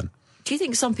since then. Do you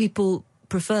think some people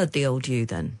preferred the old you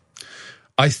then?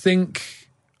 I think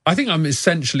I'm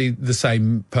essentially the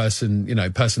same person,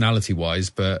 personality-wise,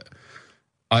 but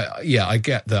I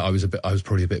get that I was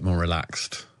probably a bit more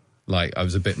relaxed. Like I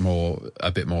was a bit more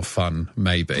fun,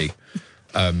 maybe,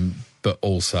 but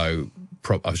also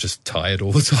I was just tired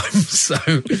all the time. So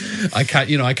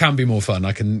I can be more fun.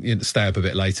 I can stay up a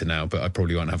bit later now, but I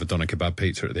probably won't have a doner kebab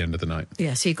pizza at the end of the night.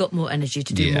 Yeah, so you've got more energy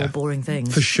to do more boring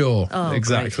things. For sure. Oh,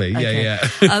 exactly. Okay. Yeah.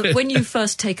 When you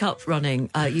first take up running,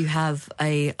 you have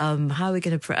a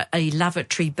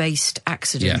lavatory-based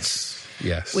accident.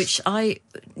 Yes. Which I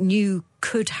knew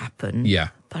could happen. Yeah.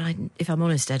 But if I'm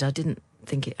honest, Ed, I didn't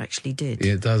think it actually did.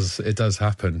 It does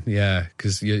happen, yeah,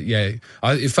 because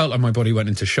it felt like my body went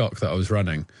into shock that I was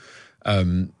running,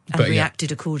 but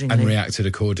reacted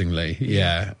accordingly.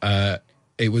 Yeah.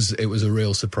 It was a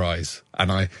real surprise,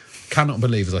 and I cannot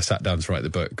believe, as I sat down to write the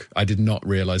book, I did not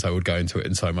realise I would go into it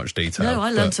in so much detail. No,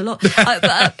 I learnt a lot.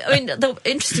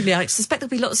 Interestingly, I suspect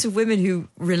there'll be lots of women who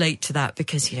relate to that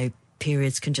because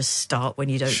periods can just start when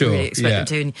you don't really expect them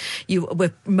to. And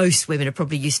most women are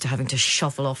probably used to having to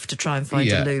shuffle off to try and find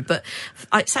a loo. But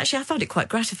I found it quite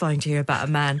gratifying to hear about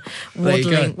a man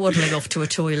waddling off to a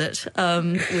toilet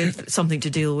with something to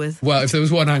deal with. Well, if there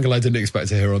was one angle I didn't expect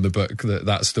to hear on the book,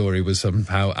 that story was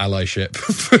somehow allyship.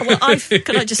 Well,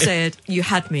 can I just say it? You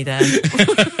had me there.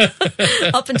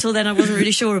 Up until then, I wasn't really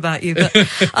sure about you. But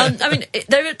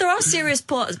there are serious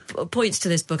points to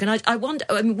this book, and I wonder.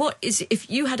 What is if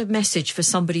you had a message for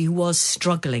somebody who was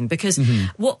struggling? Because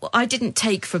what I didn't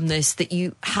take from this that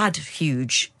you had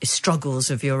huge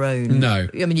struggles of your own. No,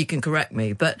 I mean you can correct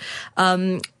me, but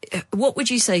what would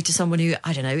you say to someone who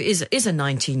is a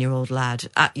 19-year-old lad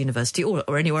at university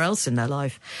or anywhere else in their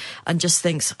life, and just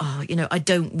thinks, I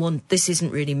don't want, this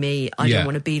isn't really me. I don't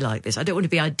want to be like this. I don't want to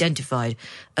be identified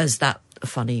as that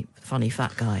funny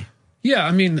fat guy. Yeah,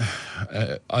 I mean,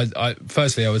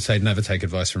 firstly, I would say never take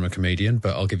advice from a comedian,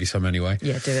 but I'll give you some anyway.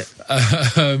 Yeah, do it.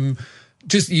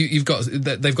 just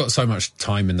they've got so much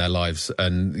time in their lives,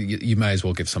 and you may as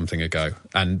well give something a go,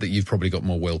 and that you've probably got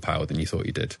more willpower than you thought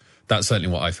you did. That's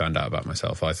certainly what I found out about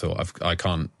myself. I thought I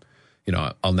can't,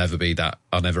 I'll never be that.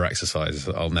 I'll never exercise.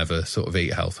 I'll never sort of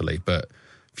eat healthily. But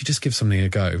if you just give something a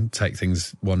go, take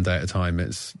things one day at a time,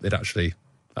 it actually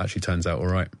turns out all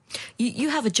right.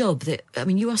 You have a job that,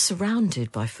 you are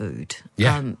surrounded by food.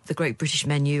 Yeah. The Great British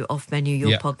Menu, Off Menu,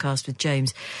 your podcast with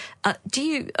James.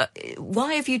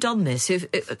 Why have you done this?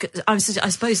 I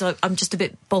suppose I'm just a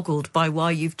bit boggled by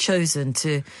why you've chosen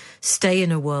to stay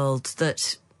in a world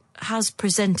that has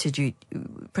presented you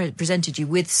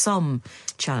with some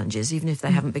challenges, even if they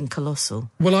haven't been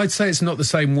colossal. Well, I'd say it's not the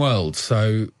same world.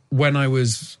 So when I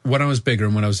was bigger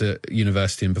and when I was at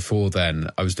university and before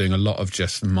then, I was doing a lot of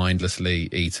just mindlessly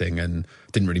eating and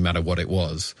didn't really matter what it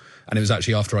was. And it was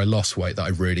actually after I lost weight that I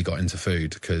really got into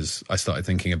food, because I started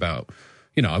thinking about,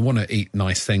 I want to eat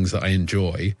nice things that I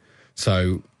enjoy.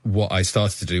 So what I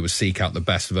started to do was seek out the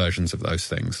best versions of those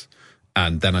things.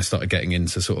 And then I started getting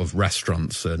into sort of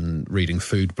restaurants and reading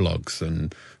food blogs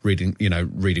and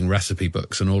reading recipe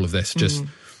books and all of this, just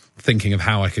thinking of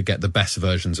how I could get the best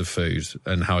versions of food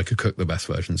and how I could cook the best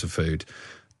versions of food.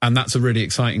 And that's a really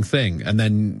exciting thing. And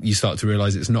then you start to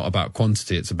realize it's not about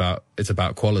quantity, it's about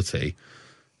quality.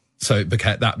 So it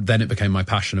became my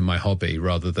passion and my hobby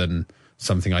rather than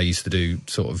something I used to do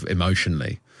sort of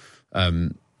emotionally.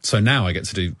 So now I get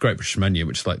to do Great British Menu,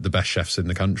 which is like the best chefs in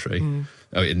the country,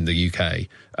 in the UK.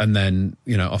 And then,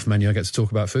 Off Menu, I get to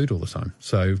talk about food all the time.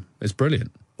 So it's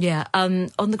brilliant. Yeah. On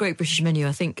the Great British Menu,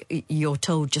 I think you're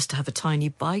told just to have a tiny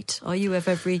bite, are you, of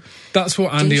every That's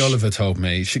what Andy dish? Oliver told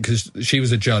me, because she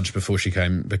was a judge before she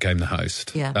became the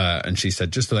host. Yeah. And she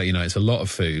said, just to let you know, it's a lot of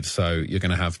food, so you're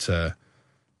going to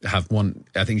have one,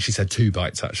 I think she said 2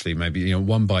 bites actually, maybe,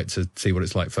 one bite to see what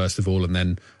it's like first of all, and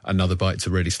then another bite to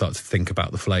really start to think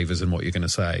about the flavours and what you're going to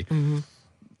say. Mm-hmm.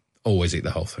 Always eat the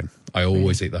whole thing. I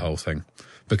always eat the whole thing,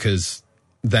 because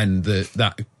then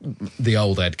the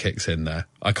old Ed kicks in there.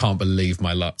 I can't believe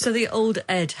my luck. So the old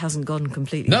Ed hasn't gone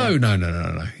completely No.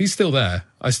 then? He's still there.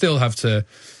 I still have to,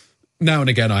 now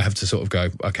and again, I have to sort of go,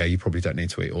 okay, you probably don't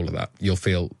need to eat all of that. You'll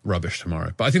feel rubbish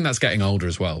tomorrow. But I think that's getting older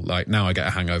as well. Like now I get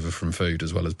a hangover from food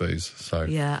as well as booze. So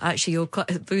yeah, actually,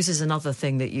 booze is another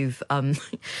thing that you've,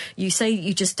 you say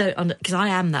you just don't, because I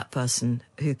am that person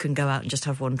who can go out and just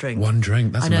have one drink. One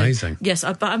drink, that's amazing. Yes,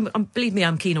 but believe me,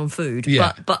 I'm keen on food.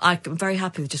 Yeah. But I'm very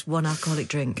happy with just one alcoholic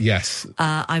drink. Yes.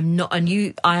 I'm not,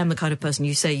 and I am the kind of person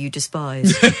you say you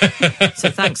despise.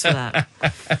 So thanks for that.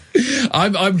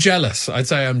 I'm jealous. I'd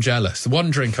say I'm jealous.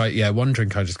 One drink I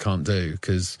just can't do,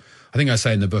 because I think I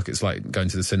say in the book it's like going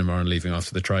to the cinema and leaving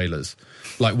after the trailers.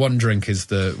 Like one drink is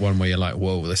the one where you're like,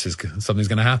 whoa, something's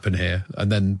going to happen here,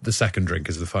 and then the second drink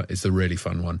is the really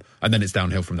fun one, and then it's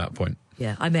downhill from that point.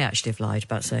 Yeah, I may actually have lied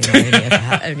about saying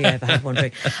I only ever had one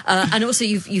drink. And also,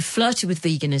 you've flirted with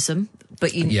veganism,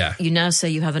 but you now say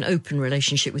you have an open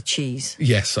relationship with cheese.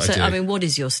 Yes, I do. I mean, what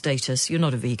is your status? You're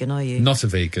not a vegan, are you? Not a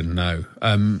vegan, no.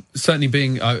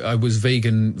 Certainly I was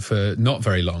vegan for not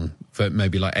very long, for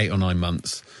maybe like 8 or 9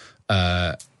 months.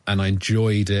 And I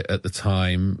enjoyed it at the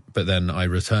time, but then I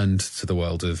returned to the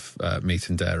world of meat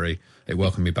and dairy. It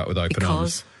welcomed me back with open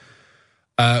arms.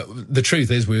 The truth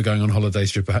is, we were going on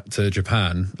holidays to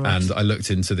Japan, right, and I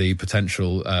looked into the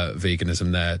potential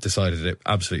veganism there, decided it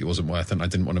absolutely wasn't worth it, and I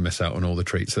didn't want to miss out on all the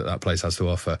treats that place has to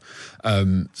offer.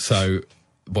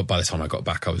 But by the time I got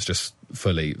back, I was just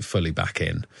fully back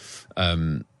in.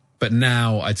 But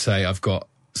now I'd say I've got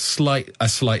a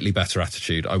slightly better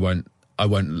attitude. I won't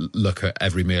look at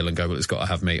every meal and go, well, it's got to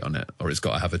have meat on it, or it's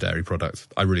got to have a dairy product.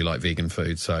 I really like vegan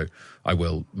food, so I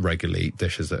will regularly eat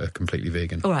dishes that are completely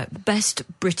vegan. All right, best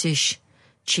British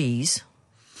cheese?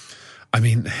 I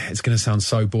mean, it's going to sound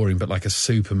so boring, but like a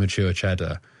super mature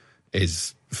cheddar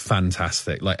is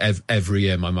fantastic. Like every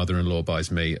year my mother-in-law buys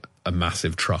me a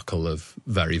massive truckle of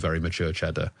very, very mature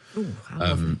cheddar. Ooh,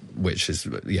 which is,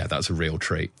 that's a real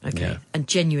treat. Okay, yeah. And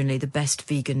genuinely the best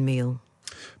vegan meal?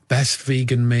 Best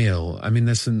vegan meal. I mean,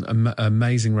 there's some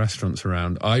amazing restaurants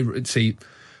around. I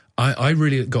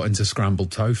really got into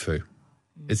scrambled tofu.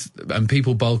 And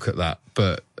people balk at that,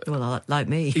 but like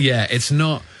me. Yeah, it's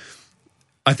not.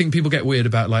 I think people get weird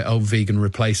about vegan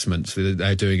replacements.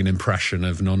 They're doing an impression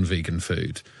of non-vegan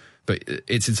food, but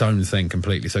it's its own thing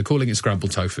completely. So calling it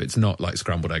scrambled tofu, it's not like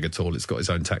scrambled egg at all. It's got its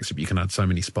own texture, but you can add so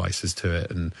many spices to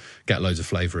it and get loads of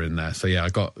flavour in there. So yeah,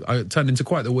 I turned into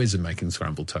quite the whiz in making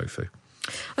scrambled tofu.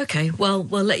 Okay, well,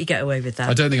 we'll let you get away with that.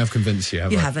 I don't think I've convinced you,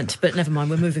 have I? You haven't, but never mind,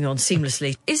 we're moving on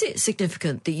seamlessly. Is it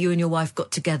significant that you and your wife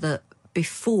got together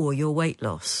before your weight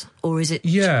loss? Or is it...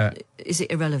 Yeah. Is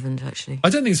it irrelevant, actually? I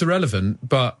don't think it's irrelevant,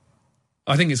 but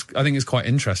I think it's quite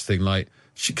interesting, like,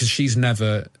 because she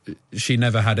never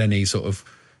had any sort of,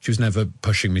 she was never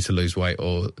pushing me to lose weight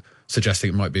or suggesting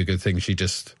it might be a good thing. She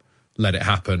just let it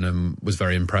happen and was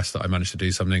very impressed that I managed to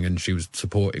do something, and she was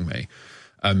supporting me.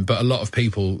 But a lot of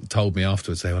people told me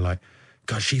afterwards, they were like,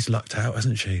 God, she's lucked out,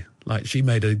 hasn't she? Like, she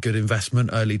made a good investment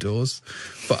early doors.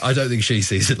 But I don't think she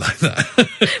sees it like that.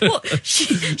 What?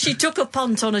 She took a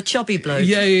punt on a chubby bloke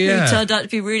who turned out to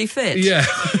be really fit. Yeah.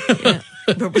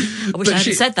 I wish I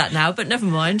hadn't said that now, but never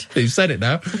mind. You've said it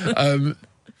now.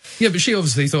 Yeah, but she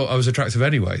obviously thought I was attractive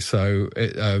anyway. So,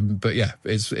 but yeah,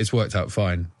 it's worked out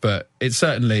fine. But it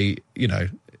certainly,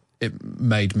 it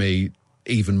made me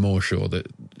even more sure that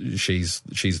she's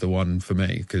the one for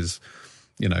me, because,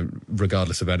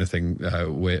 regardless of anything,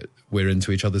 we're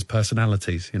into each other's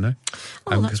personalities,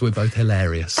 because we're both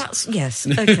hilarious. Yes.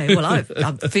 Okay. Well, I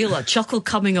feel a chuckle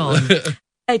coming on.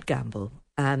 Ed Gamble.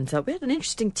 And we had an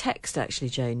interesting text, actually,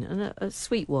 Jane, and a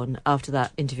sweet one after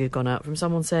that interview had gone out, from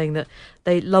someone saying that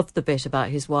they loved the bit about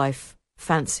his wife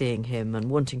fancying him and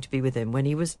wanting to be with him when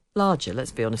he was larger.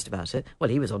 Let's be honest about it. Well,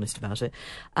 he was honest about it.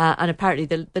 And apparently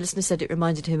the listener said it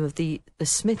reminded him of the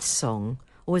Smiths song.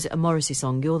 Or is it a Morrissey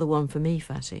song? You're the one for me,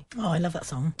 Fatty. Oh, I love that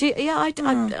song.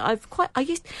 I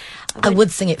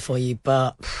would sing it for you,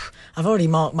 but I've already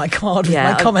marked my card with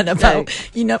my comment about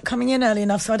you not coming in early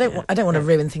enough. So I don't want to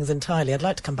ruin things entirely. I'd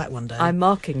like to come back one day. I'm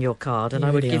marking your card, and I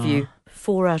would give you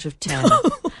 4 out of 10.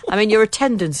 I mean, your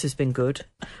attendance has been good,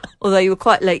 although you were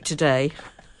quite late today.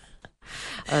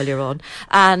 Earlier on,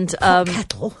 and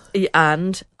kettle,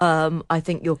 and I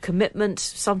think your commitment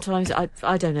sometimes,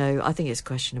 I don't know, I think it's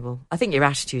questionable. I think your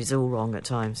attitude is all wrong at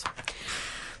times.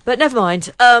 But never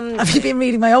mind. Have you been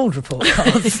reading my old report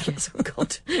cards? Yes, oh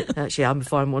God. Actually, I'm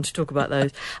fine. Want to talk about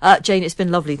those. Jane, it's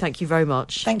been lovely. Thank you very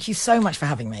much. Thank you so much for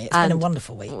having me. It's been a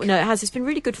wonderful week. No, it has. It's been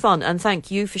really good fun. And thank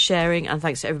you for sharing. And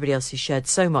thanks to everybody else who shared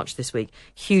so much this week.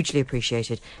 Hugely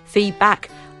appreciated.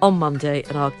 Feedback on Monday.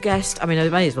 And our guest, I mean, I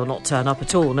may as well not turn up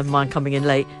at all. Never mind coming in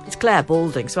late. It's Claire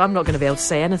Balding. So I'm not going to be able to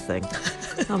say anything.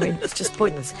 I mean, it's just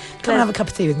pointless. Come and have a cup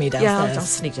of tea with me downstairs. Yeah, I'll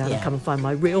sneak down and come and find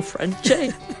my real friend,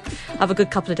 Jane. Have a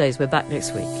good couple of days. We're back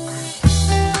next week.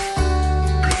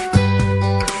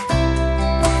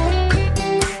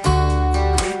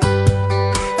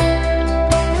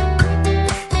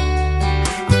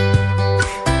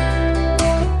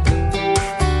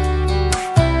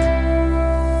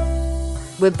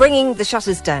 We're bringing the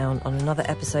shutters down on another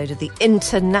episode of the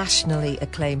internationally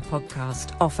acclaimed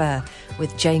podcast Off Air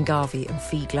with Jane Garvey and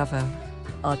Fee Glover.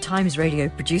 Our Times Radio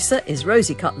producer is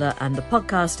Rosie Cutler, and the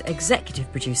podcast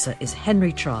executive producer is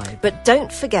Henry Tribe. But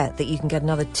don't forget that you can get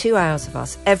another 2 hours of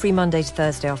us every Monday to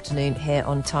Thursday afternoon here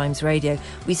on Times Radio.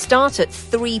 We start at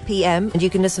 3 p.m. and you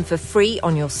can listen for free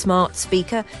on your smart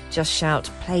speaker. Just shout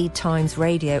Play Times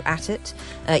Radio at it.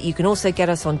 You can also get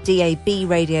us on DAB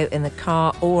radio in the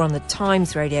car or on the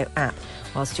Times Radio app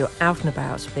whilst you're out and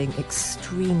about being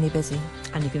extremely busy.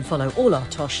 And you can follow all our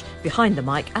tosh behind the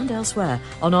mic and elsewhere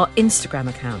on our Instagram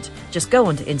account. Just go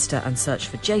onto Insta and search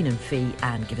for Jane and Fee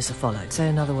and give us a follow. So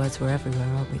in other words, we're everywhere,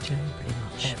 aren't we, Jane? Pretty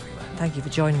much. Everywhere. Thank you for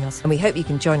joining us. And we hope you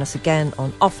can join us again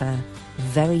on Off Air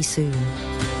very soon.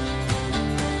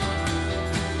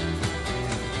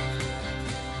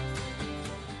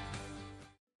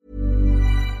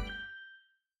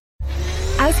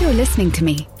 As you're listening to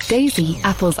me, Daisy,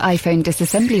 Apple's iPhone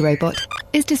disassembly robot,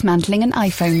 is dismantling an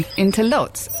iPhone into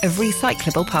lots of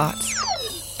recyclable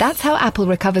parts. That's how Apple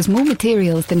recovers more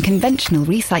materials than conventional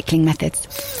recycling methods.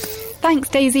 Thanks,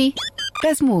 Daisy.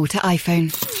 There's more to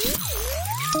iPhone.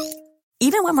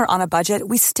 Even when we're on a budget,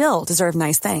 we still deserve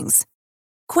nice things.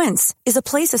 Quince is a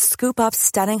place to scoop up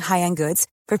stunning high-end goods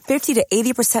for 50 to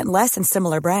 80% less than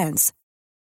similar brands.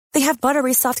 They have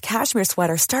buttery soft cashmere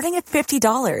sweaters starting at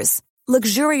 $50,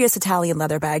 luxurious Italian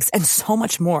leather bags, and so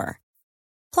much more.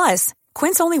 Plus,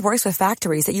 Quince only works with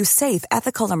factories that use safe,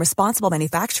 ethical, and responsible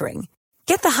manufacturing.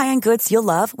 Get the high-end goods you'll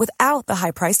love without the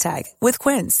high price tag with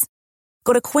Quince.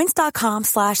 Go to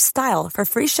quince.com/style for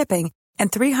free shipping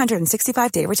and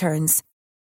 365-day returns.